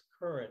by its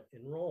current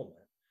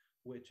enrollment,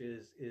 which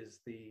is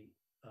the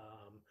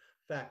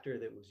factor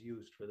that was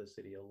used for the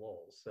city of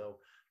Lowell. So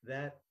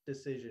that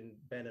decision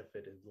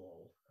benefited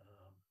Lowell.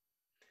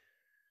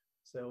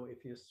 So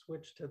if you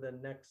switch to the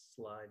next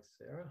slide,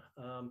 Sarah.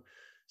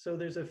 So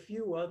there's a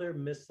few other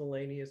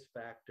miscellaneous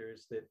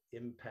factors that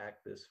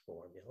impact this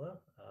formula.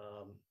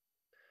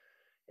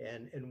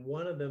 And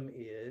one of them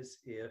is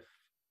if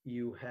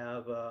you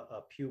have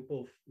a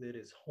pupil that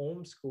is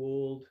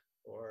homeschooled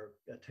or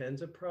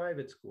attends a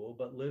private school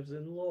but lives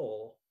in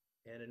Lowell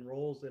and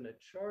enrolls in a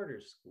charter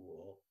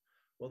school,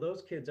 well,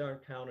 those kids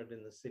aren't counted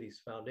in the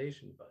city's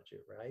foundation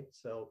budget, right?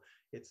 So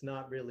it's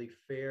not really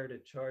fair to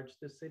charge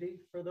the city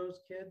for those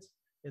kids.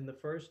 in the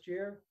first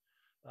year.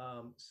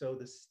 So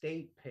the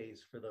state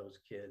pays for those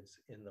kids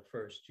in the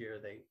first year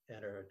they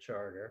enter a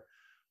charter.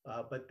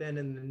 But then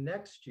in the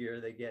next year,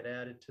 they get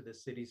added to the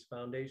city's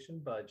foundation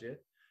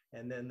budget,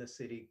 and then the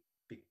city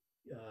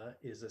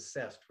is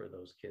assessed for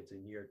those kids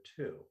in year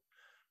 2.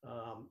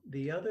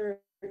 The other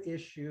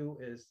issue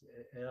is,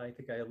 and I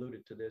think I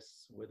alluded to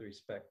this with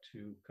respect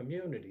to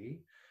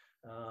community,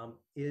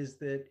 is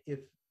that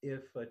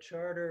if a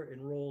charter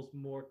enrolls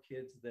more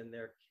kids than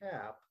their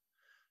cap,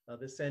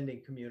 the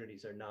sending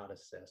communities are not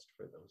assessed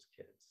for those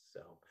kids.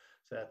 So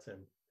that's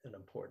an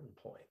important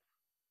point.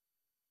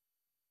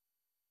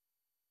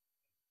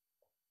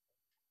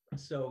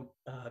 So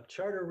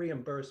charter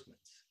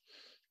reimbursements.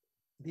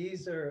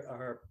 These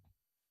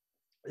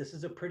this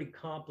is a pretty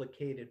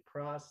complicated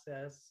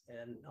process,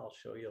 and I'll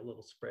show you a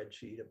little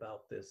spreadsheet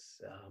about this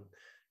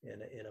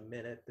in a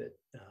minute that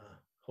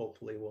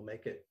hopefully will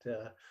make it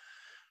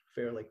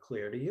fairly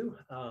clear to you.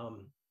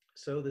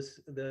 So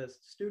the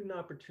Student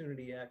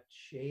Opportunity Act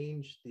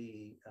changed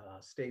the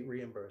state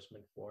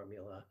reimbursement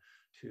formula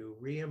to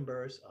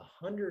reimburse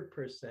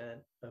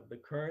 100% of the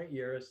current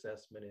year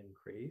assessment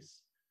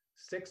increase,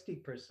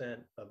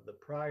 60% of the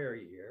prior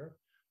year,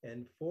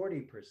 and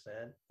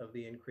 40% of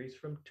the increase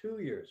from 2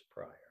 years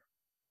prior.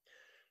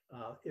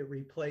 It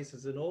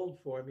replaces an old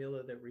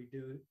formula that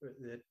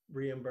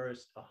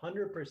reimbursed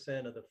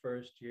 100% of the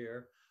first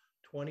year,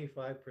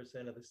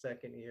 25% of the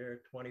second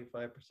year,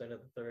 25% of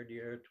the third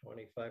year,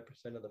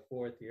 25% of the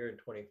fourth year, and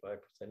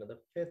 25% of the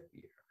fifth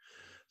year.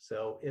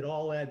 So it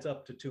all adds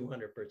up to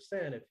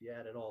 200% if you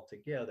add it all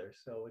together.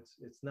 So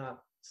it's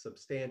not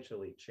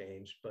substantially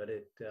changed, but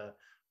it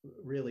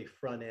really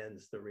front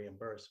ends the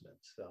reimbursement.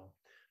 So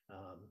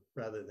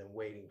rather than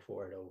waiting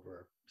for it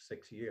over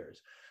 6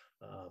 years.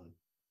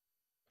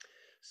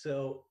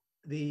 So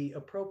the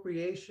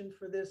appropriation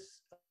for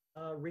this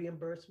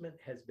reimbursement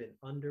has been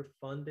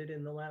underfunded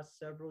in the last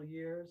several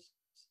years.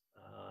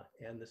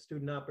 And the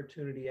Student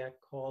Opportunity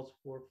Act calls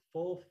for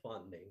full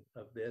funding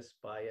of this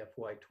by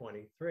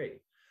FY23.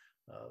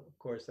 Of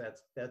course,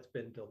 that's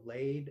been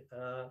delayed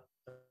a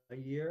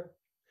year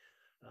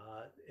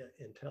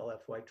until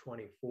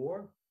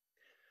FY24.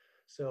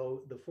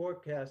 So the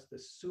forecast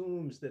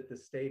assumes that the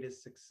state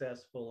is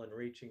successful in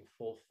reaching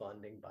full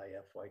funding by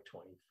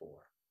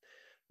FY24.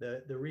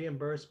 The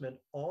reimbursement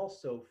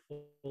also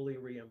fully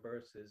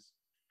reimburses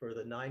for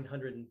the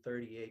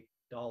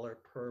 $938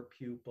 per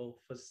pupil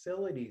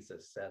facilities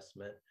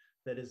assessment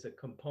that is a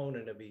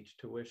component of each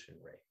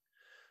tuition rate.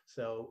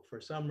 So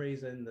for some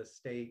reason, the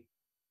state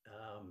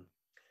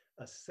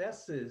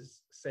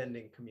assesses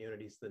sending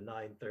communities the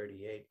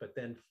 $938, but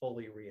then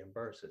fully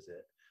reimburses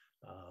it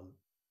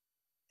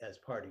as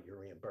part of your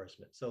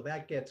reimbursement. So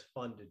that gets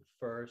funded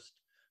first.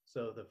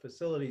 So the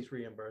facilities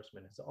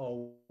reimbursement has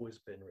always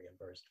been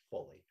reimbursed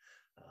fully.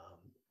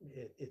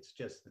 It's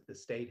just that the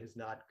state has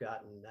not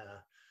gotten,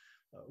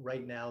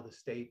 right now the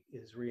state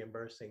is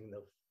reimbursing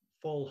the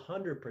full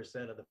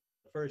 100% of the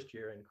first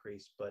year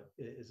increase, but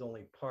is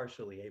only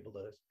partially able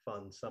to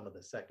fund some of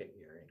the second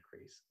year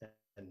increase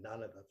and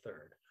none of the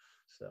third.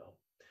 So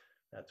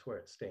that's where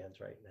it stands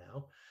right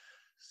now.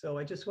 So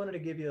I just wanted to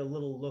give you a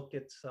little look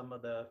at some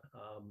of the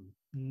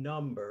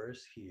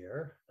numbers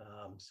here.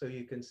 So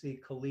you can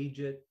see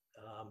collegiate,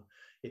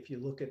 if you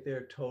look at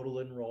their total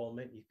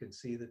enrollment, you can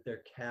see that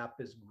their cap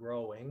is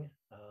growing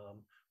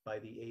by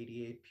the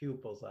 88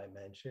 pupils I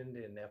mentioned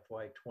in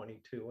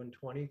FY22 and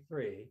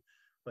 23,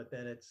 but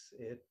then it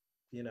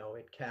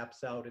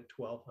caps out at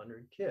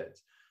 1,200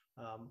 kids.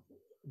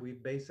 We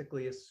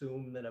basically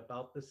assume that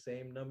about the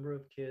same number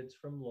of kids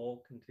from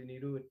Lowell continue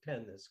to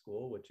attend this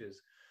school, which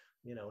is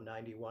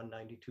 91,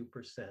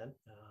 92%.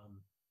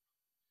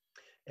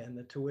 And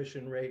the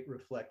tuition rate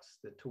reflects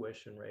the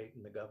tuition rate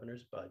in the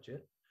governor's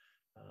budget.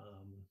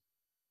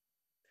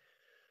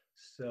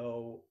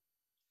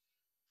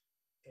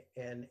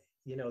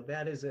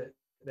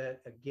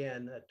 That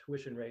again, a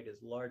tuition rate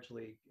is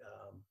largely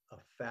a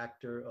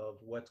factor of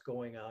what's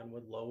going on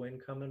with low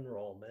income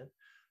enrollment.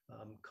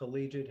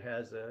 Collegiate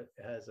has a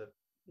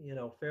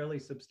fairly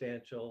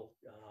substantial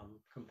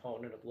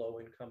component of low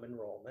income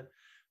enrollment,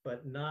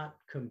 but not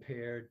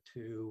compared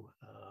to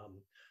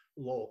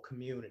Lowell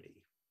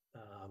Community.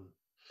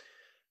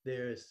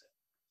 There's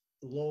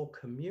Lowell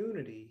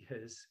Community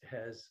has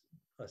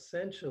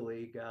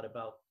essentially got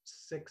about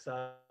 6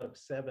 out of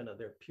 7 of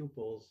their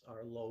pupils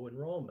are low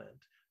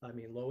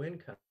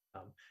income,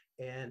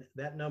 and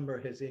that number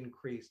has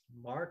increased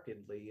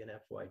markedly in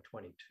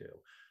FY22.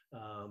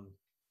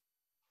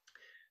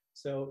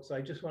 So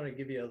I just want to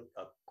give you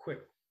a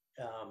quick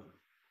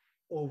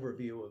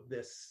overview of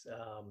this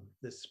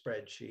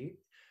spreadsheet.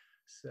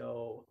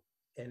 So,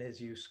 and as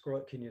you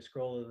scroll, can you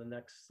scroll to the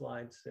next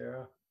slide,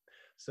 Sarah?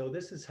 So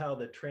this is how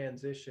the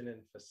transition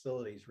and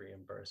facilities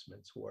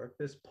reimbursements work.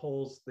 This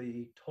pulls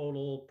the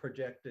total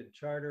projected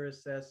charter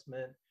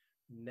assessment,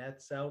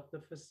 nets out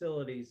the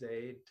facilities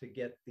aid to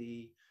get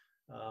the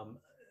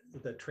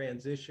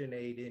transition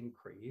aid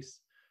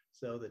increase.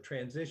 So the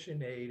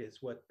transition aid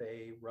is what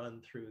they run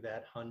through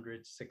that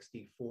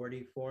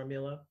 100-60-40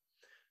 formula.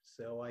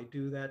 So I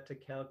do that to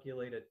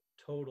calculate a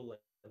total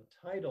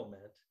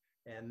entitlement,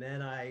 and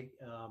then I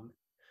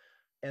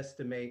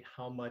estimate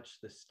how much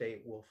the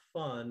state will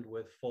fund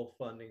with full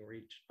funding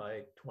reached by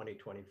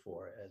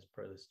 2024 as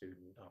per the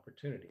Student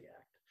Opportunity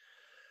Act.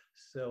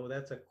 So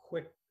that's a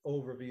quick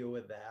overview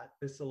of that.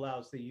 This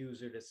allows the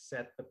user to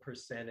set the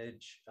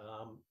percentage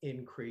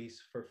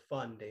increase for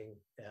funding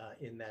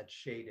in that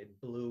shaded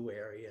blue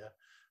area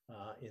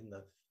in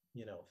the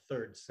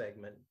third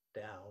segment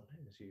down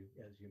as you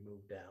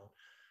move down.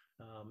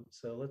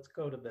 So let's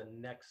go to the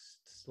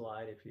next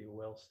slide, if you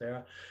will,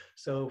 Sarah.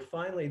 So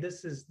finally,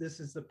 this is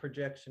the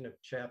projection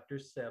of Chapter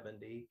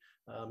 70.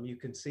 You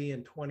can see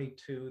in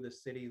 22, the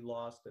city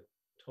lost a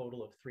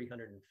total of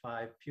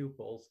 305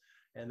 pupils,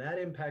 and that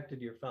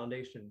impacted your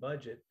foundation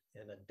budget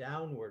in a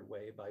downward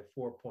way by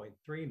 4.3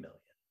 million.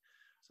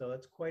 So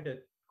that's quite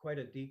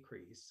a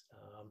decrease,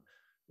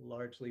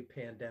 largely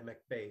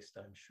pandemic based,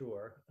 I'm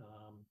sure.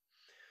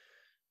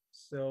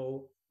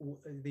 So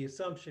the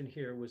assumption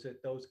here was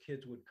that those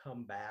kids would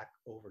come back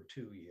over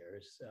 2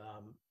 years.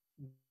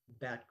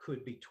 That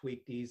could be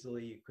tweaked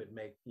easily. You could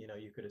make,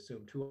 you could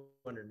assume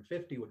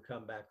 250 would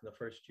come back in the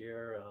first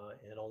year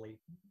and only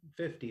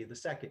 50 the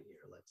second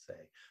year, let's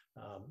say.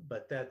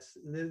 But this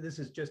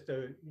is just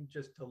to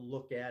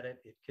look at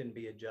it. It can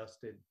be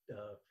adjusted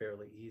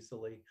fairly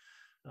easily.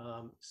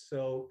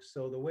 So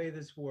the way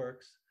this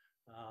works,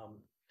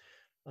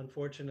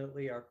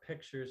 unfortunately, our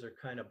pictures are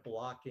kind of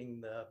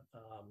blocking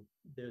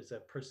there's a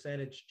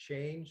percentage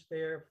change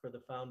there for the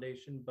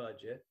foundation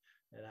budget,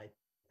 and I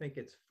think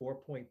it's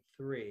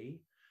 4.3.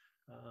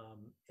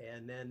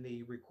 And then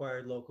the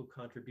required local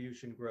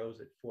contribution grows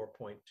at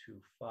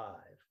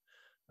 4.25.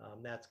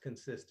 That's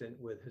consistent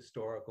with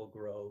historical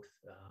growth.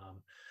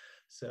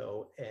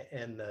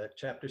 And the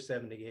Chapter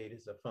 78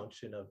 is a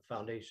function of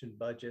foundation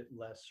budget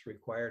less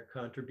required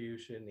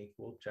contribution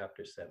equal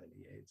Chapter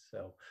 78.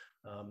 So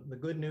the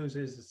good news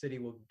is the city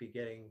will be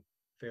getting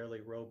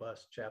fairly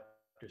robust Chapter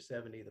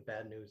 70. The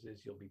bad news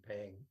is you'll be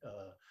paying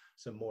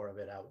some more of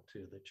it out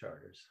to the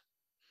charters.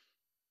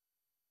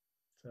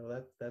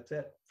 So that's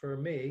it for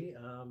me.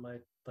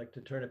 I'd like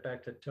to turn it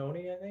back to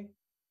Tony, I think.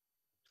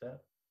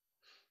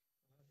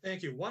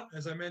 Thank you.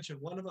 As I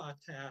mentioned, one of our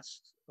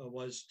tasks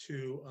was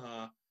to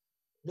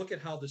look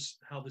at how the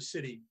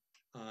city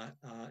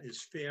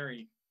is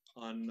faring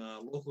on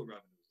local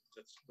revenues.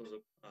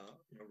 Those are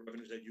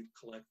revenues that you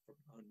collect from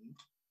on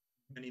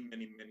many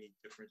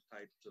different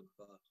types of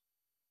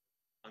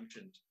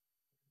functions.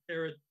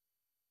 Compare it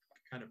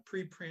kind of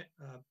pre-print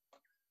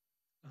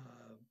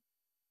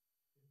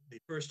the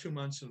first 2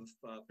 months of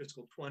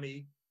fiscal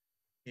 20,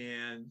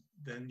 and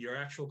then your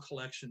actual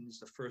collections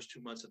the first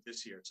 2 months of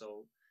this year.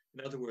 So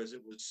in other words,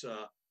 it was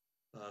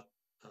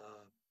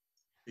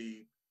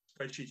the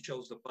spreadsheet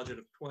shows the budget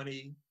of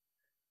 20.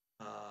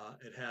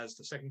 It has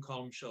the second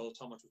column shows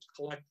how much was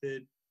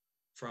collected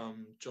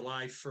from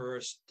July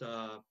 1st,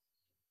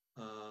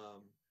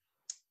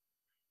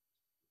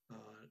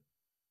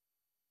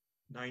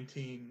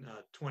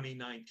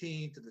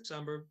 2019 to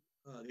December,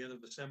 the end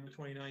of December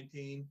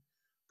 2019,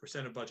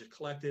 percent of budget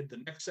collected. The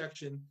next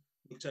section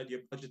looks at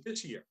your budget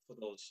this year for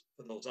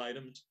those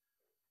items.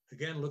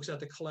 Again, looks at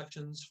the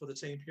collections for the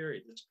same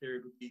period. This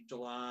period would be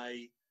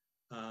July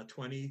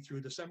 20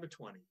 through December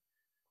 20.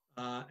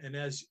 And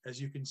as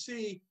you can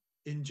see,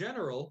 in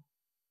general,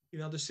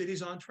 the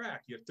city's on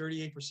track. You have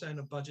 38%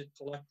 of budget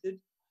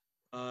collected.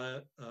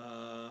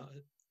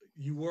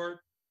 You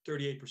were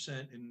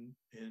 38% in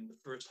the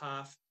first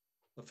half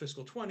of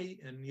fiscal 20,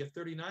 and you have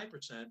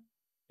 39%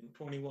 in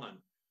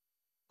 21.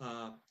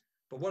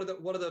 But what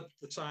are the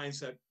signs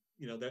that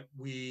that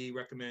we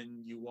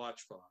recommend you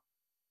watch for?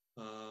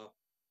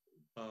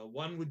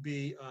 One would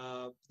be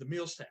the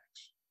meals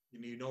tax.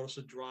 You notice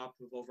a drop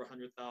of over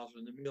 100,000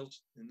 in the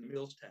meals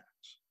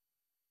tax.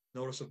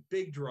 Notice a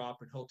big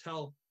drop in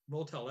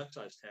motel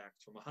excise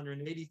tax from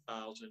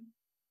 180,000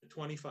 to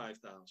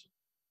 25,000.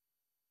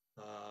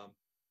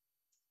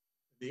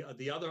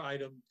 The other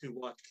item to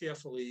watch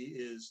carefully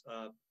is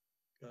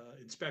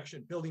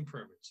inspection, building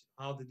permits.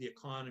 How did the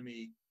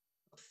economy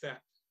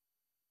affect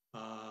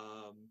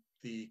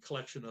the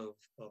collection of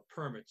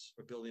permits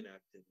for building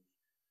activity?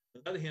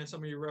 On the other hand,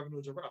 some of your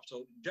revenues are up. So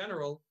in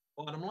general,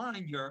 bottom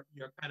line, you're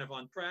kind of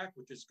on track,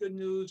 which is good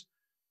news.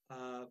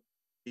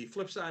 The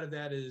flip side of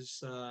that is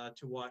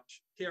to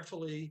watch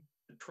carefully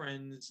the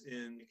trends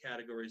in the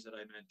categories that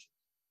I mentioned.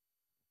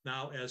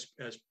 Now, as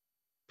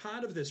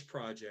part of this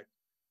project,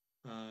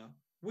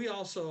 we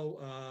also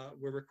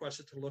were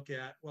requested to look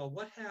at, well,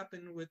 what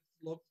happened with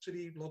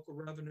local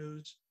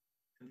revenues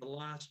in the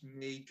last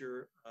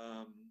major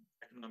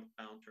economic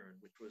downturn,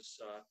 which was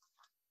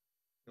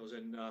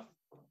in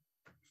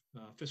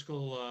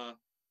fiscal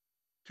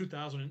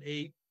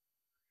 2008,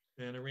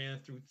 and it ran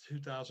through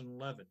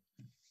 2011.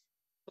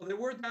 So there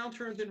were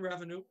downturns in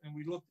revenue, and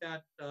we looked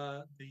at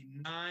the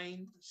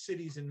 9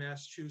 cities in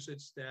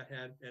Massachusetts that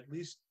had at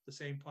least the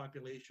same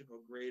population or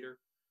greater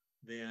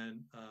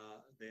than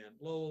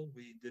Lowell.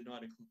 We did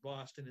not include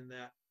Boston in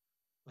that.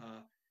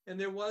 And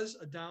there was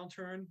a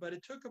downturn, but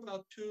it took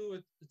about 2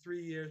 to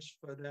 3 years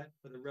for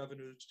the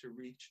revenues to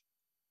reach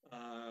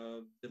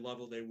the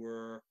level they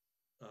were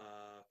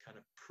kind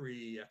of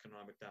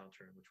pre-economic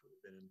downturn, which would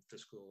have been in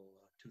fiscal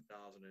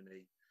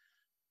 2008.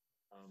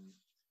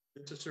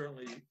 It's a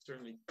certainly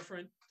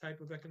different type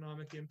of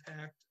economic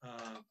impact,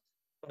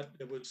 but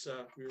it was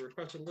we were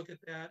requested to look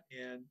at that,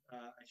 and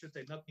I should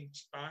say nothing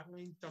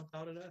startling jumped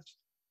out at us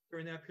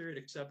during that period,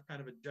 except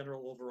kind of a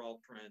general overall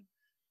trend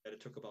that it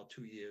took about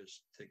 2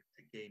 years to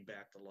gain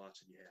back the loss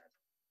that you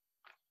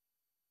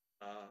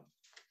had.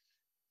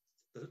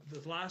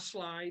 The last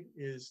slide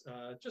is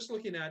just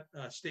looking at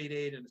state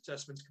aid and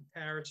assessments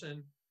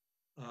comparison.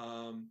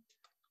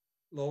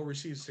 Lowell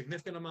receives a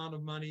significant amount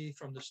of money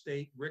from the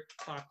state. Rick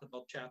talked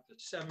about Chapter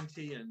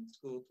 70 and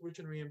school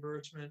tuition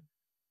reimbursement,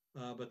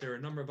 but there are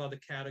a number of other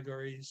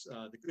categories.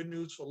 The good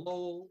news for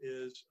Lowell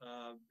is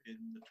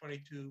in the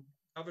 22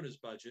 governor's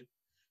budget,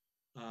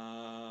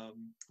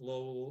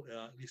 Lowell,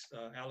 at least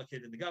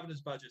allocated in the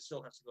governor's budget,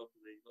 still has to go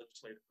through the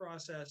legislative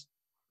process.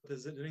 But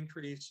there's an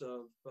increase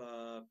of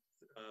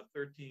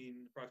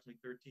approximately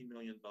 $13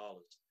 million.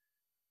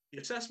 The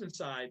assessment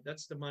side,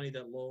 that's the money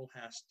that Lowell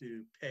has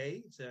to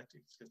pay. It's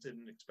considered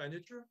an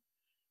expenditure.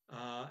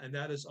 And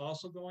that is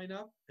also going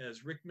up.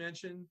 As Rick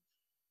mentioned,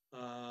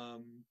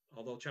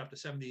 although Chapter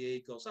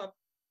 78 goes up,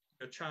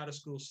 a charter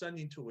school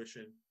sending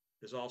tuition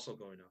is also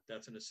going up.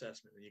 That's an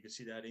assessment, and you can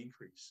see that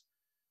increase.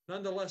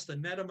 Nonetheless, the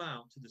net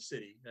amount to the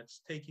city,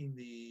 that's taking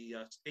the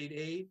state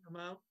aid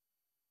amount,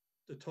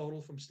 the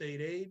total from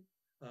state aid,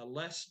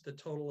 less the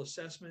total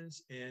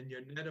assessments, and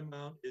your net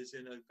amount is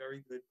in a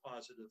very good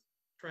positive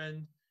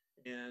trend.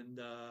 And,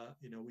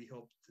 we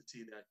hope to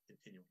see that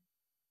continuing.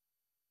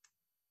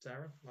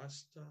 Sarah,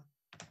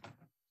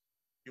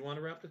 you want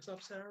to wrap this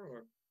up, Sarah,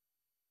 or?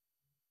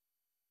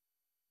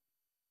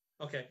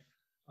 Okay.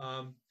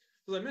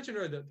 As I mentioned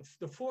earlier,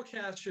 the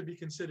forecast should be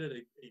considered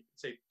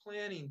a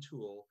planning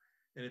tool,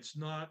 and it's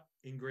not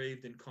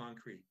engraved in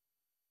concrete.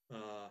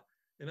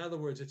 In other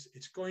words,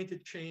 it's going to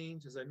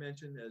change, as I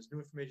mentioned, as new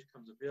information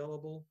becomes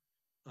available,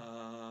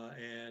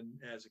 and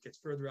as it gets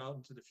further out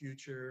into the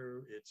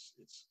future, it's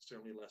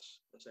certainly less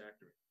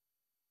accurate.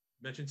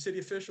 I mentioned city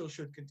officials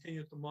should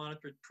continue to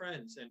monitor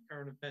trends and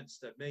current events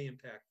that may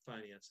impact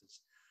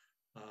finances.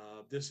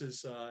 This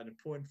is an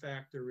important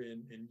factor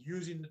in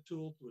using the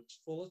tool to its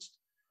fullest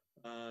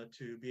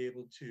to be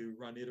able to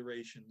run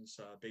iterations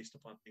based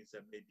upon things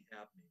that may be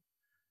happening.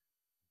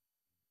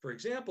 For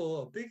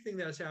example, a big thing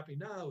that's happening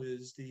now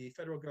is the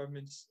federal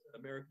government's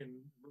American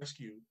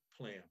Rescue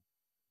Plan.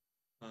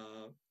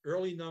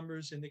 Early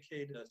numbers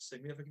indicate a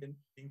significant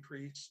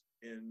increase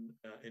in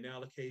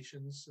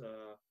allocations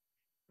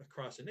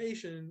across the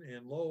nation,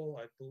 and Lowell,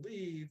 I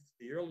believe,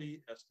 the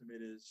early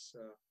estimate is,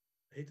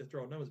 I hate to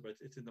throw numbers, but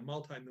it's in the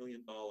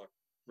multi-million-dollar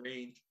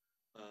range.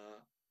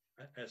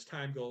 As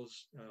time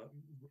goes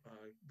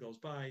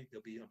by,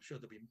 I'm sure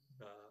there'll be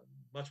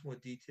much more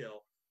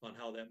detail on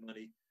how that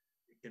money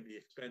can be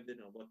expended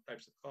and what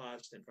types of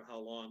costs and for how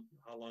long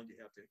do you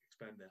have to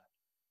expend that.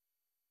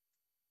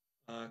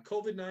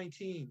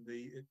 COVID-19,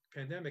 the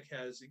pandemic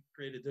has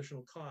created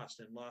additional costs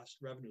and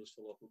lost revenues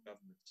for local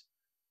governments.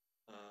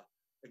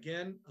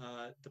 Again,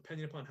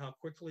 depending upon how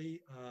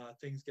quickly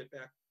things get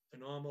back to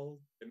normal,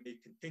 there may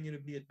continue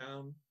to be a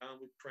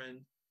downward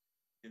trend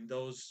in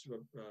those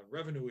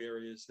revenue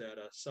areas that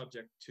are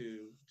subject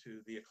to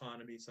the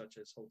economy, such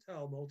as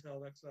hotel,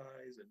 motel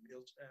excise, and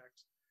meals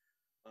tax,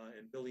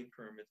 and building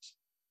permits.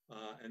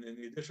 And then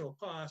the additional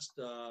cost,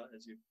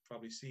 as you've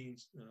probably seen,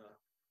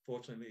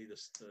 fortunately, the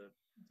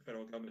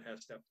federal government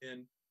has stepped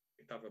in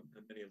to cover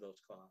many of those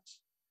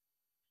costs.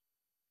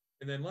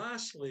 And then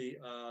lastly,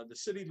 the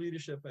city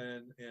leadership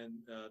and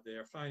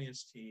their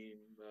finance team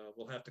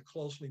will have to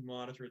closely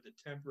monitor the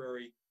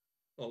temporary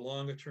or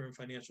longer-term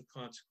financial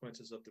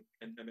consequences of the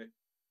pandemic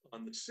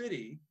on the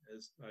city,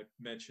 as I've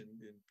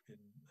mentioned in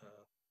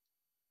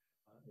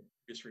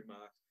previous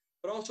remarks,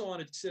 but also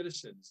on its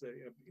citizens.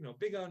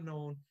 Big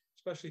unknown,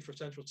 especially for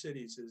central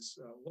cities, is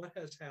what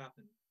has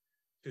happened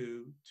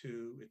to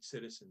its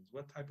citizens.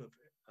 What type of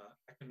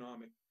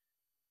economic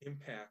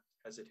impact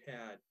has it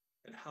had,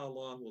 and how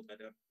long will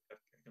that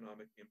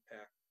economic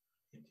impact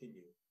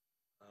continue?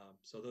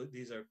 So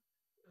these are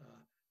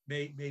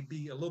may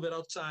be a little bit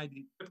outside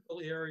the typical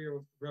area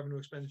of revenue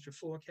expenditure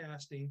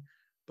forecasting,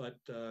 but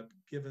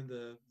given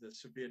the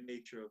severe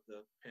nature of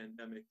the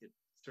pandemic, it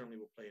certainly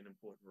will play an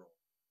important role.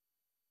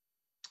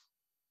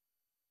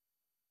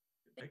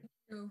 Thank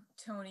you,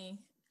 Tony.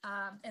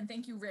 And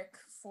thank you, Rick,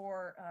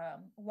 for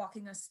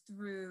walking us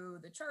through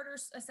the charter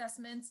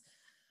assessments.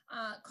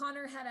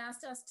 Connor had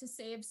asked us to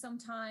save some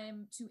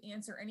time to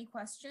answer any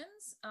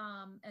questions.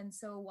 And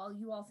so while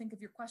you all think of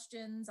your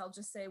questions, I'll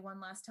just say one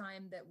last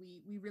time that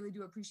we really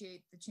do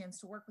appreciate the chance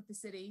to work with the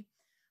city.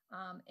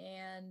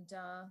 And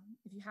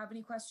if you have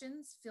any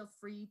questions, feel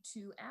free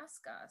to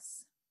ask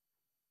us.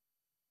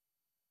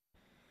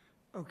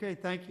 Okay,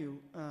 thank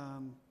you.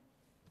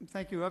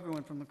 Thank you,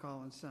 everyone from the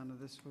Collins Center.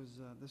 This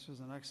was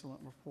an excellent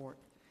report,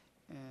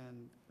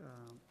 and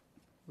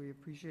We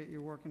appreciate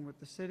you working with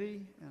the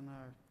city and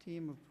our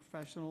team of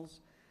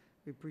professionals.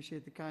 We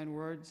appreciate the kind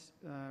words,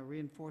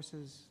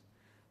 reinforces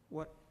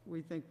what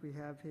we think we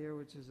have here,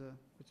 which is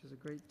a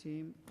great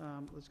team.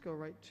 Let's go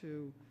right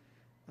to,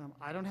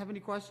 I don't have any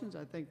questions.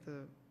 I think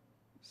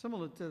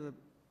similar to the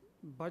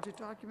budget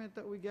document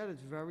that we get,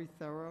 it's very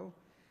thorough,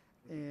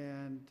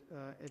 and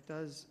it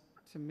does,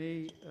 to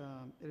me,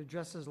 it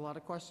addresses a lot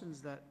of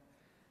questions that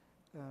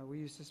we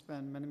used to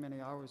spend many, many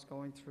hours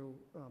going through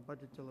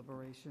budget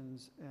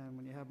deliberations, and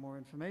when you have more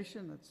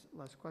information, that's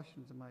less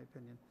questions, in my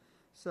opinion.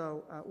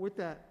 So with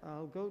that,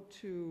 I'll go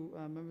to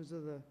members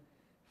of the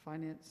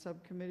Finance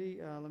Subcommittee.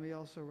 Let me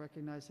also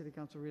recognize City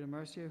Council Rita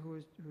Mercier,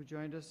 who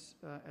joined us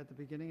at the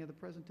beginning of the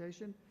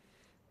presentation.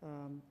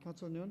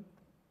 Councilor Noon,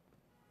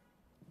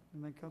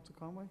 and then Councilor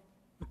Conway.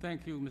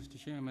 Thank you, Mr.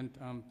 Chairman.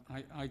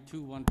 I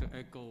too want to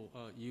echo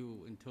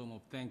you in terms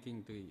of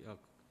thanking the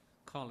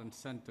Collins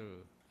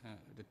Center,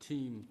 the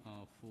team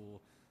for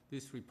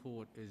this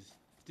report.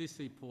 This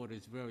report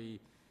is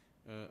very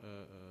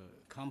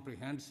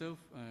comprehensive,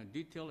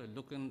 detailed, and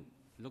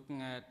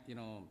looking at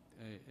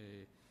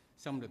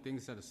some of the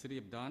things that the city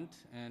have done,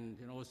 and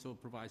also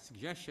provide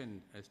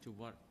suggestion as to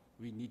what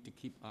we need to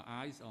keep our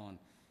eyes on.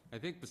 I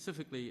think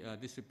specifically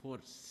this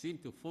report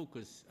seemed to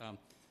focus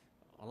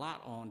a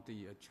lot on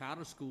the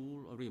charter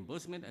school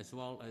reimbursement as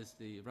well as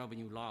the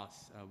revenue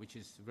loss, which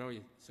is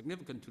very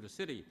significant to the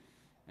city,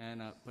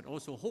 and but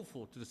also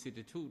hopeful to the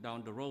city too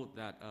down the road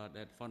that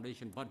that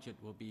foundation budget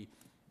will be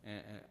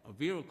a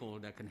vehicle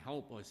that can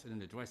help us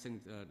in addressing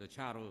the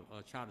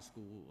charter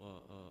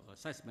school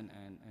assessment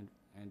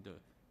and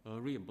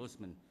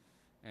reimbursement.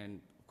 And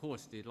of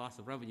course, the loss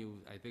of revenue,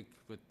 I think,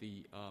 with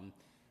the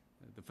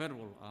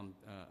federal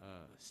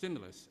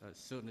stimulus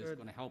certainly is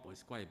going to help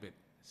us quite a bit.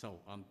 So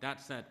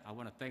that said, I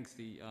want to thank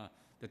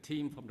the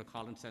team from the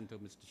Collins Center,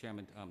 Mr.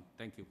 Chairman.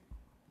 Thank you.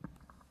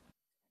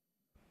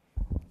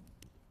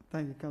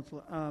 Thank you,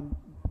 Councilor.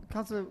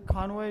 Councilor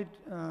Conway,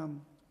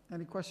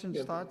 any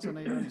questions, thoughts? I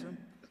know you're on Zoom.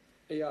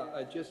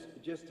 Yeah,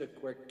 just a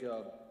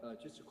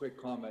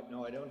quick comment.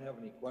 No, I don't have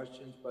any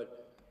questions,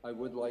 but I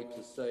would like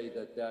to say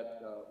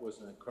that was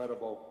an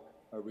incredible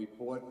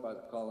report by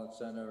the Collins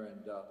Center,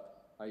 and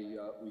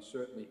we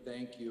certainly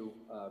thank you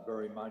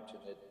very much,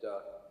 and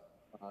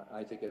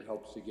I think it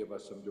helps to give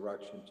us some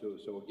direction too.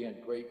 So again,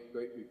 great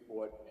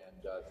report,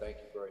 and thank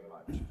you very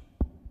much.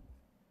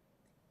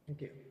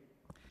 Thank you.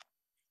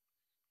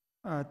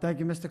 Thank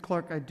you, Mr.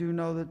 Clerk. I do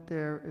know that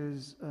there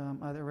is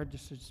a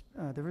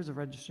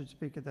registered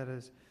speaker that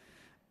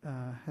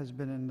has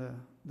been in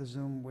the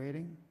Zoom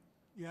waiting.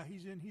 Yeah,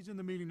 he's in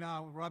the meeting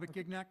now. Robert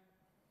Gignac.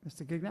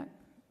 Mr. Gignac?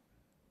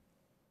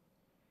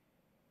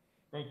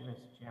 Thank you,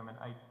 Mr. Chairman.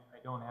 I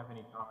don't have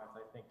any comments.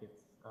 I think it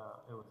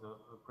was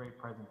a great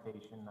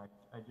presentation.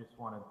 I just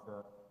wanted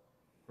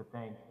to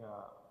thank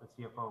the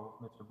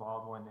CFO, Mr.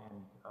 Baldwin,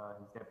 and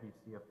his deputy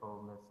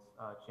CFO, Ms.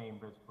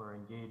 Chambers, for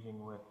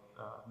engaging with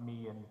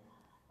me and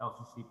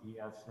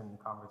LCCPS in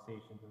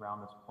conversations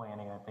around this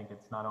planning. I think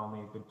it's not only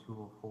a good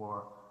tool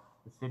for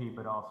the city,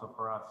 but also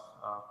for us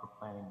for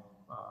planning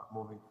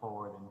moving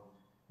forward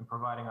and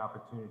providing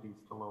opportunities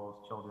to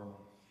Lowell's children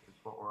is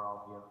what we're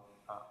all here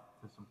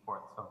to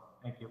support. So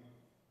thank you.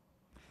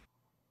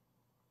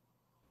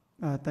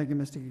 Thank you,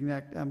 Mr.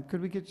 Gignac.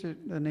 Could we get your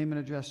name and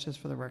address just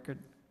for the record?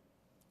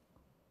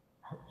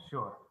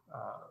 Sure.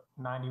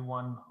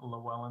 91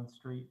 Llewellyn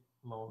Street,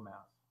 Lowell, Mass.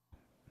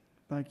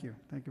 Thank you.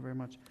 Thank you very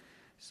much.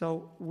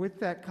 So with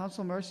that,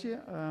 Councilor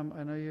Mercier,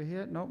 I know you're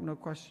here. Nope, no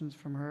questions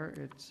from her.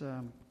 It's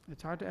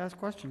hard to ask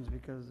questions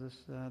because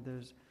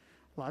there's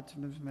lots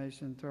of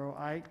information to throw.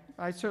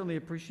 I certainly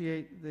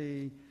appreciate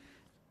the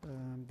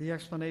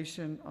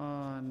explanation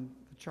on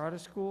the charter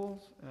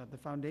schools, the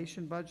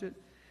foundation budget.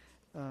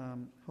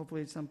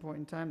 Hopefully at some point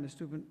in time,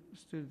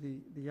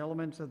 the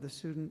elements of the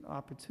Student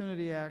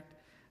Opportunity Act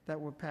that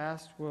were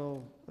passed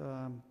will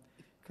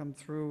come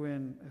through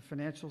in a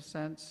financial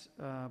sense,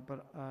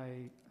 but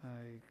I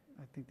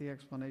think the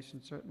explanation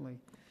certainly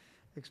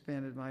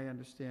expanded my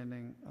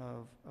understanding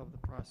of the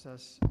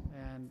process.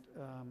 And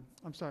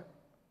I'm sorry,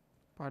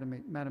 pardon me,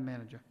 Madam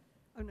Manager.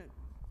 Oh, no.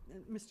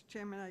 Mr.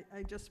 Chairman,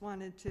 I just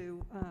wanted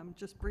to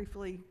just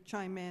briefly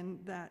chime in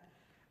that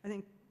I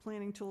think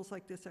planning tools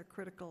like this are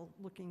critical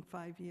looking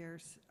 5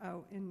 years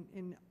out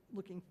in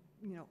looking,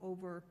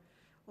 over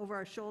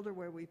our shoulder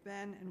where we've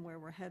been and where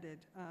we're headed.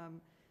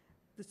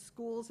 The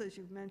schools, as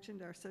you've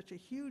mentioned, are such a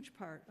huge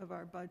part of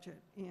our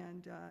budget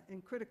and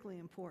critically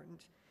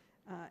important.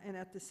 And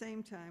at the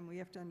same time, we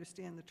have to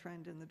understand the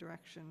trend and the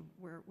direction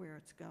where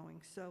it's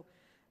going. So,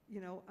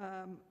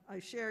 I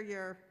share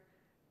your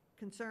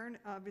concern.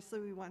 Obviously,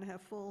 we want to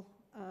have full,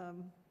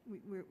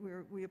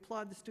 we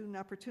applaud the Student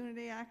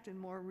Opportunity Act and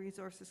more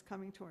resources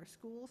coming to our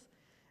schools.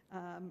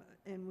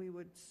 And we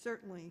would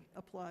certainly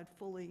applaud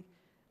fully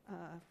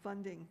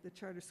funding the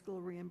charter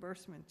school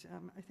reimbursement.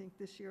 I think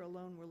this year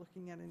alone, we're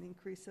looking at an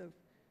increase of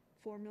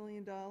 $4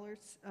 million.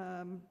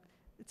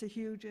 It's a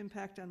huge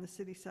impact on the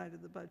city side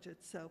of the budget.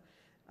 So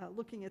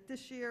looking at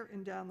this year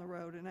and down the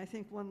road. And I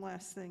think one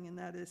last thing, and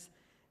that is,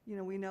 You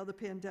know, we know the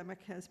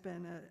pandemic has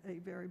been a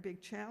very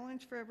big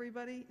challenge for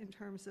everybody in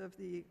terms of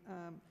the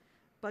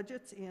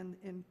budgets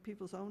and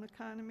people's own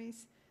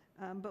economies.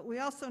 But we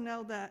also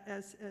know that,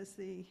 as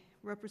the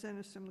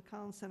representatives from the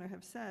Collins Center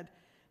have said,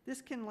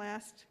 this can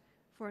last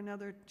for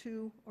another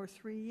 2 or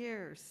 3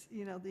 years,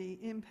 you know, the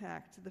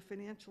impact, the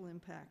financial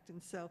impact.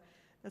 And so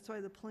that's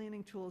why the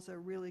planning tools are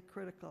really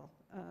critical.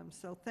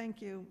 So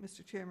thank you,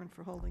 Mr. Chairman,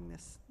 for holding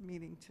this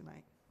meeting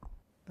tonight.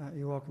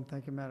 You're welcome.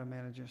 Thank you, Madam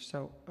Manager.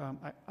 So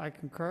I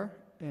concur,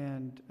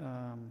 and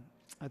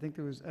I think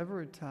there was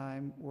ever a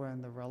time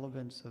when the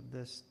relevance of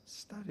this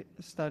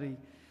study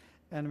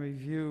and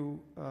review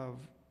of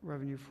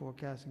revenue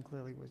forecasting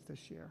clearly was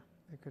this year.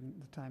 The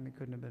timing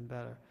couldn't have been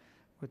better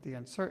with the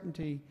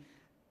uncertainty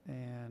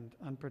and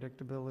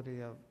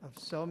unpredictability of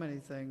so many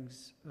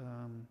things,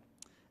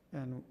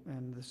 and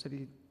the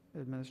city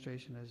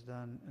administration has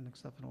done an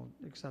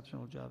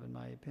exceptional job, in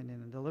my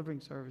opinion, in delivering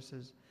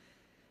services,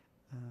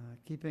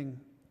 keeping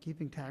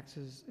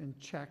taxes in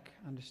check,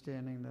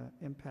 understanding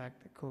the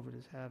impact that COVID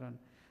has had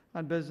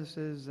on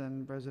businesses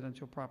and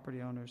residential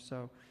property owners.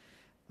 So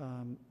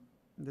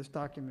this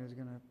document is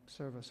going to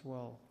serve us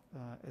well,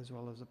 as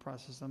well as the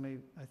process.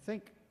 I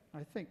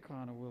think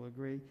Connor will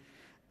agree.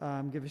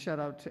 Give a shout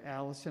out to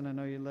Allison. I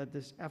know you led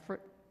this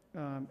effort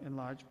in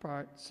large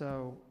part.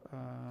 So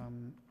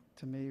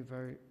to me,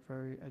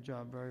 a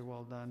job very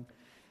well done.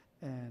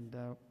 And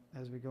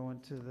as we go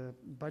into the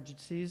budget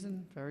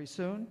season very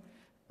soon,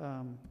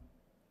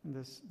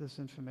 this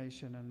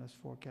information and this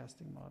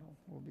forecasting model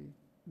will be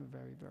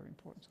very, very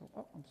important. So,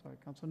 I'm sorry,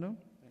 Councilor Noon.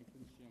 Thank you,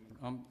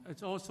 Mr. Chairman.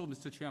 It's also,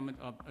 Mr. Chairman,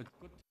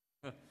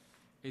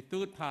 a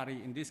third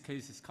party, in this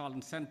case is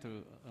Collins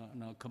Center,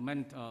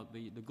 commend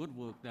the good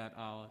work that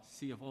our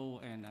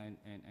CFO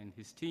and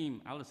his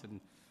team,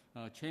 Allison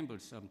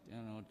Chambers,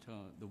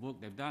 the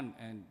work they've done.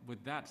 And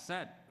with that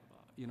said,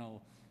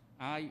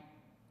 I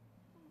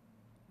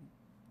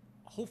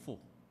hopeful,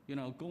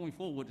 going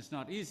forward, it's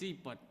not easy,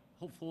 but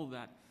hopeful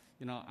that,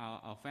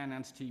 our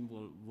finance team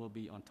will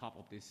be on top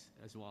of this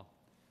as well.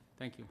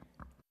 Thank you.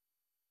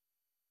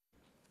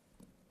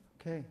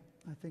 Okay,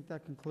 I think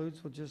that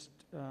concludes. We'll just,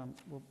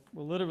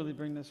 we'll literally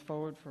bring this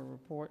forward for a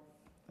report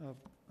of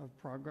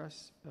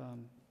progress.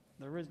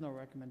 There is no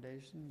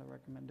recommendation. The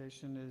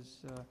recommendation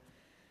is,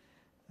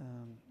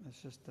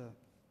 it's just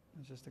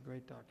a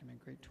great document,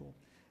 great tool.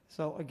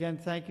 So again,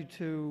 thank you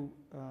to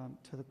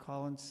the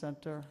Collins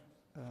Center.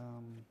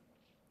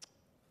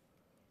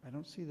 I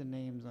don't see the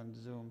names on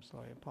Zoom, so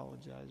I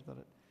apologize, but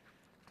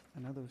I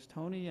know there was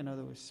Tony, I know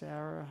there was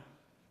Sarah.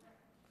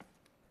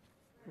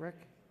 Rick.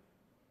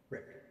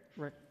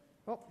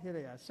 Oh, here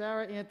they are.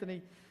 Sarah,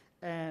 Anthony,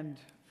 and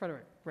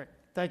Frederick. Rick,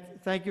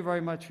 thank you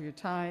very much for your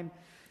time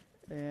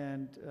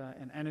and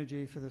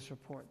energy for this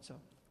report. So,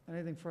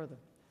 anything further?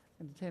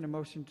 Entertain a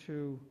motion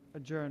to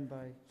adjourn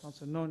by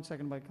Councilor Noon,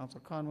 seconded by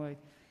Councilor Conway.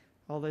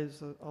 All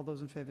those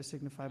in favor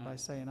signify by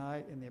saying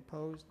aye, and the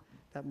opposed.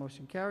 That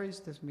motion carries.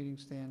 This meeting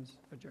stands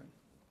adjourned.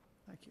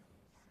 Thank you.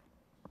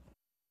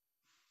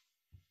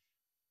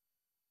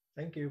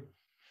 Thank you.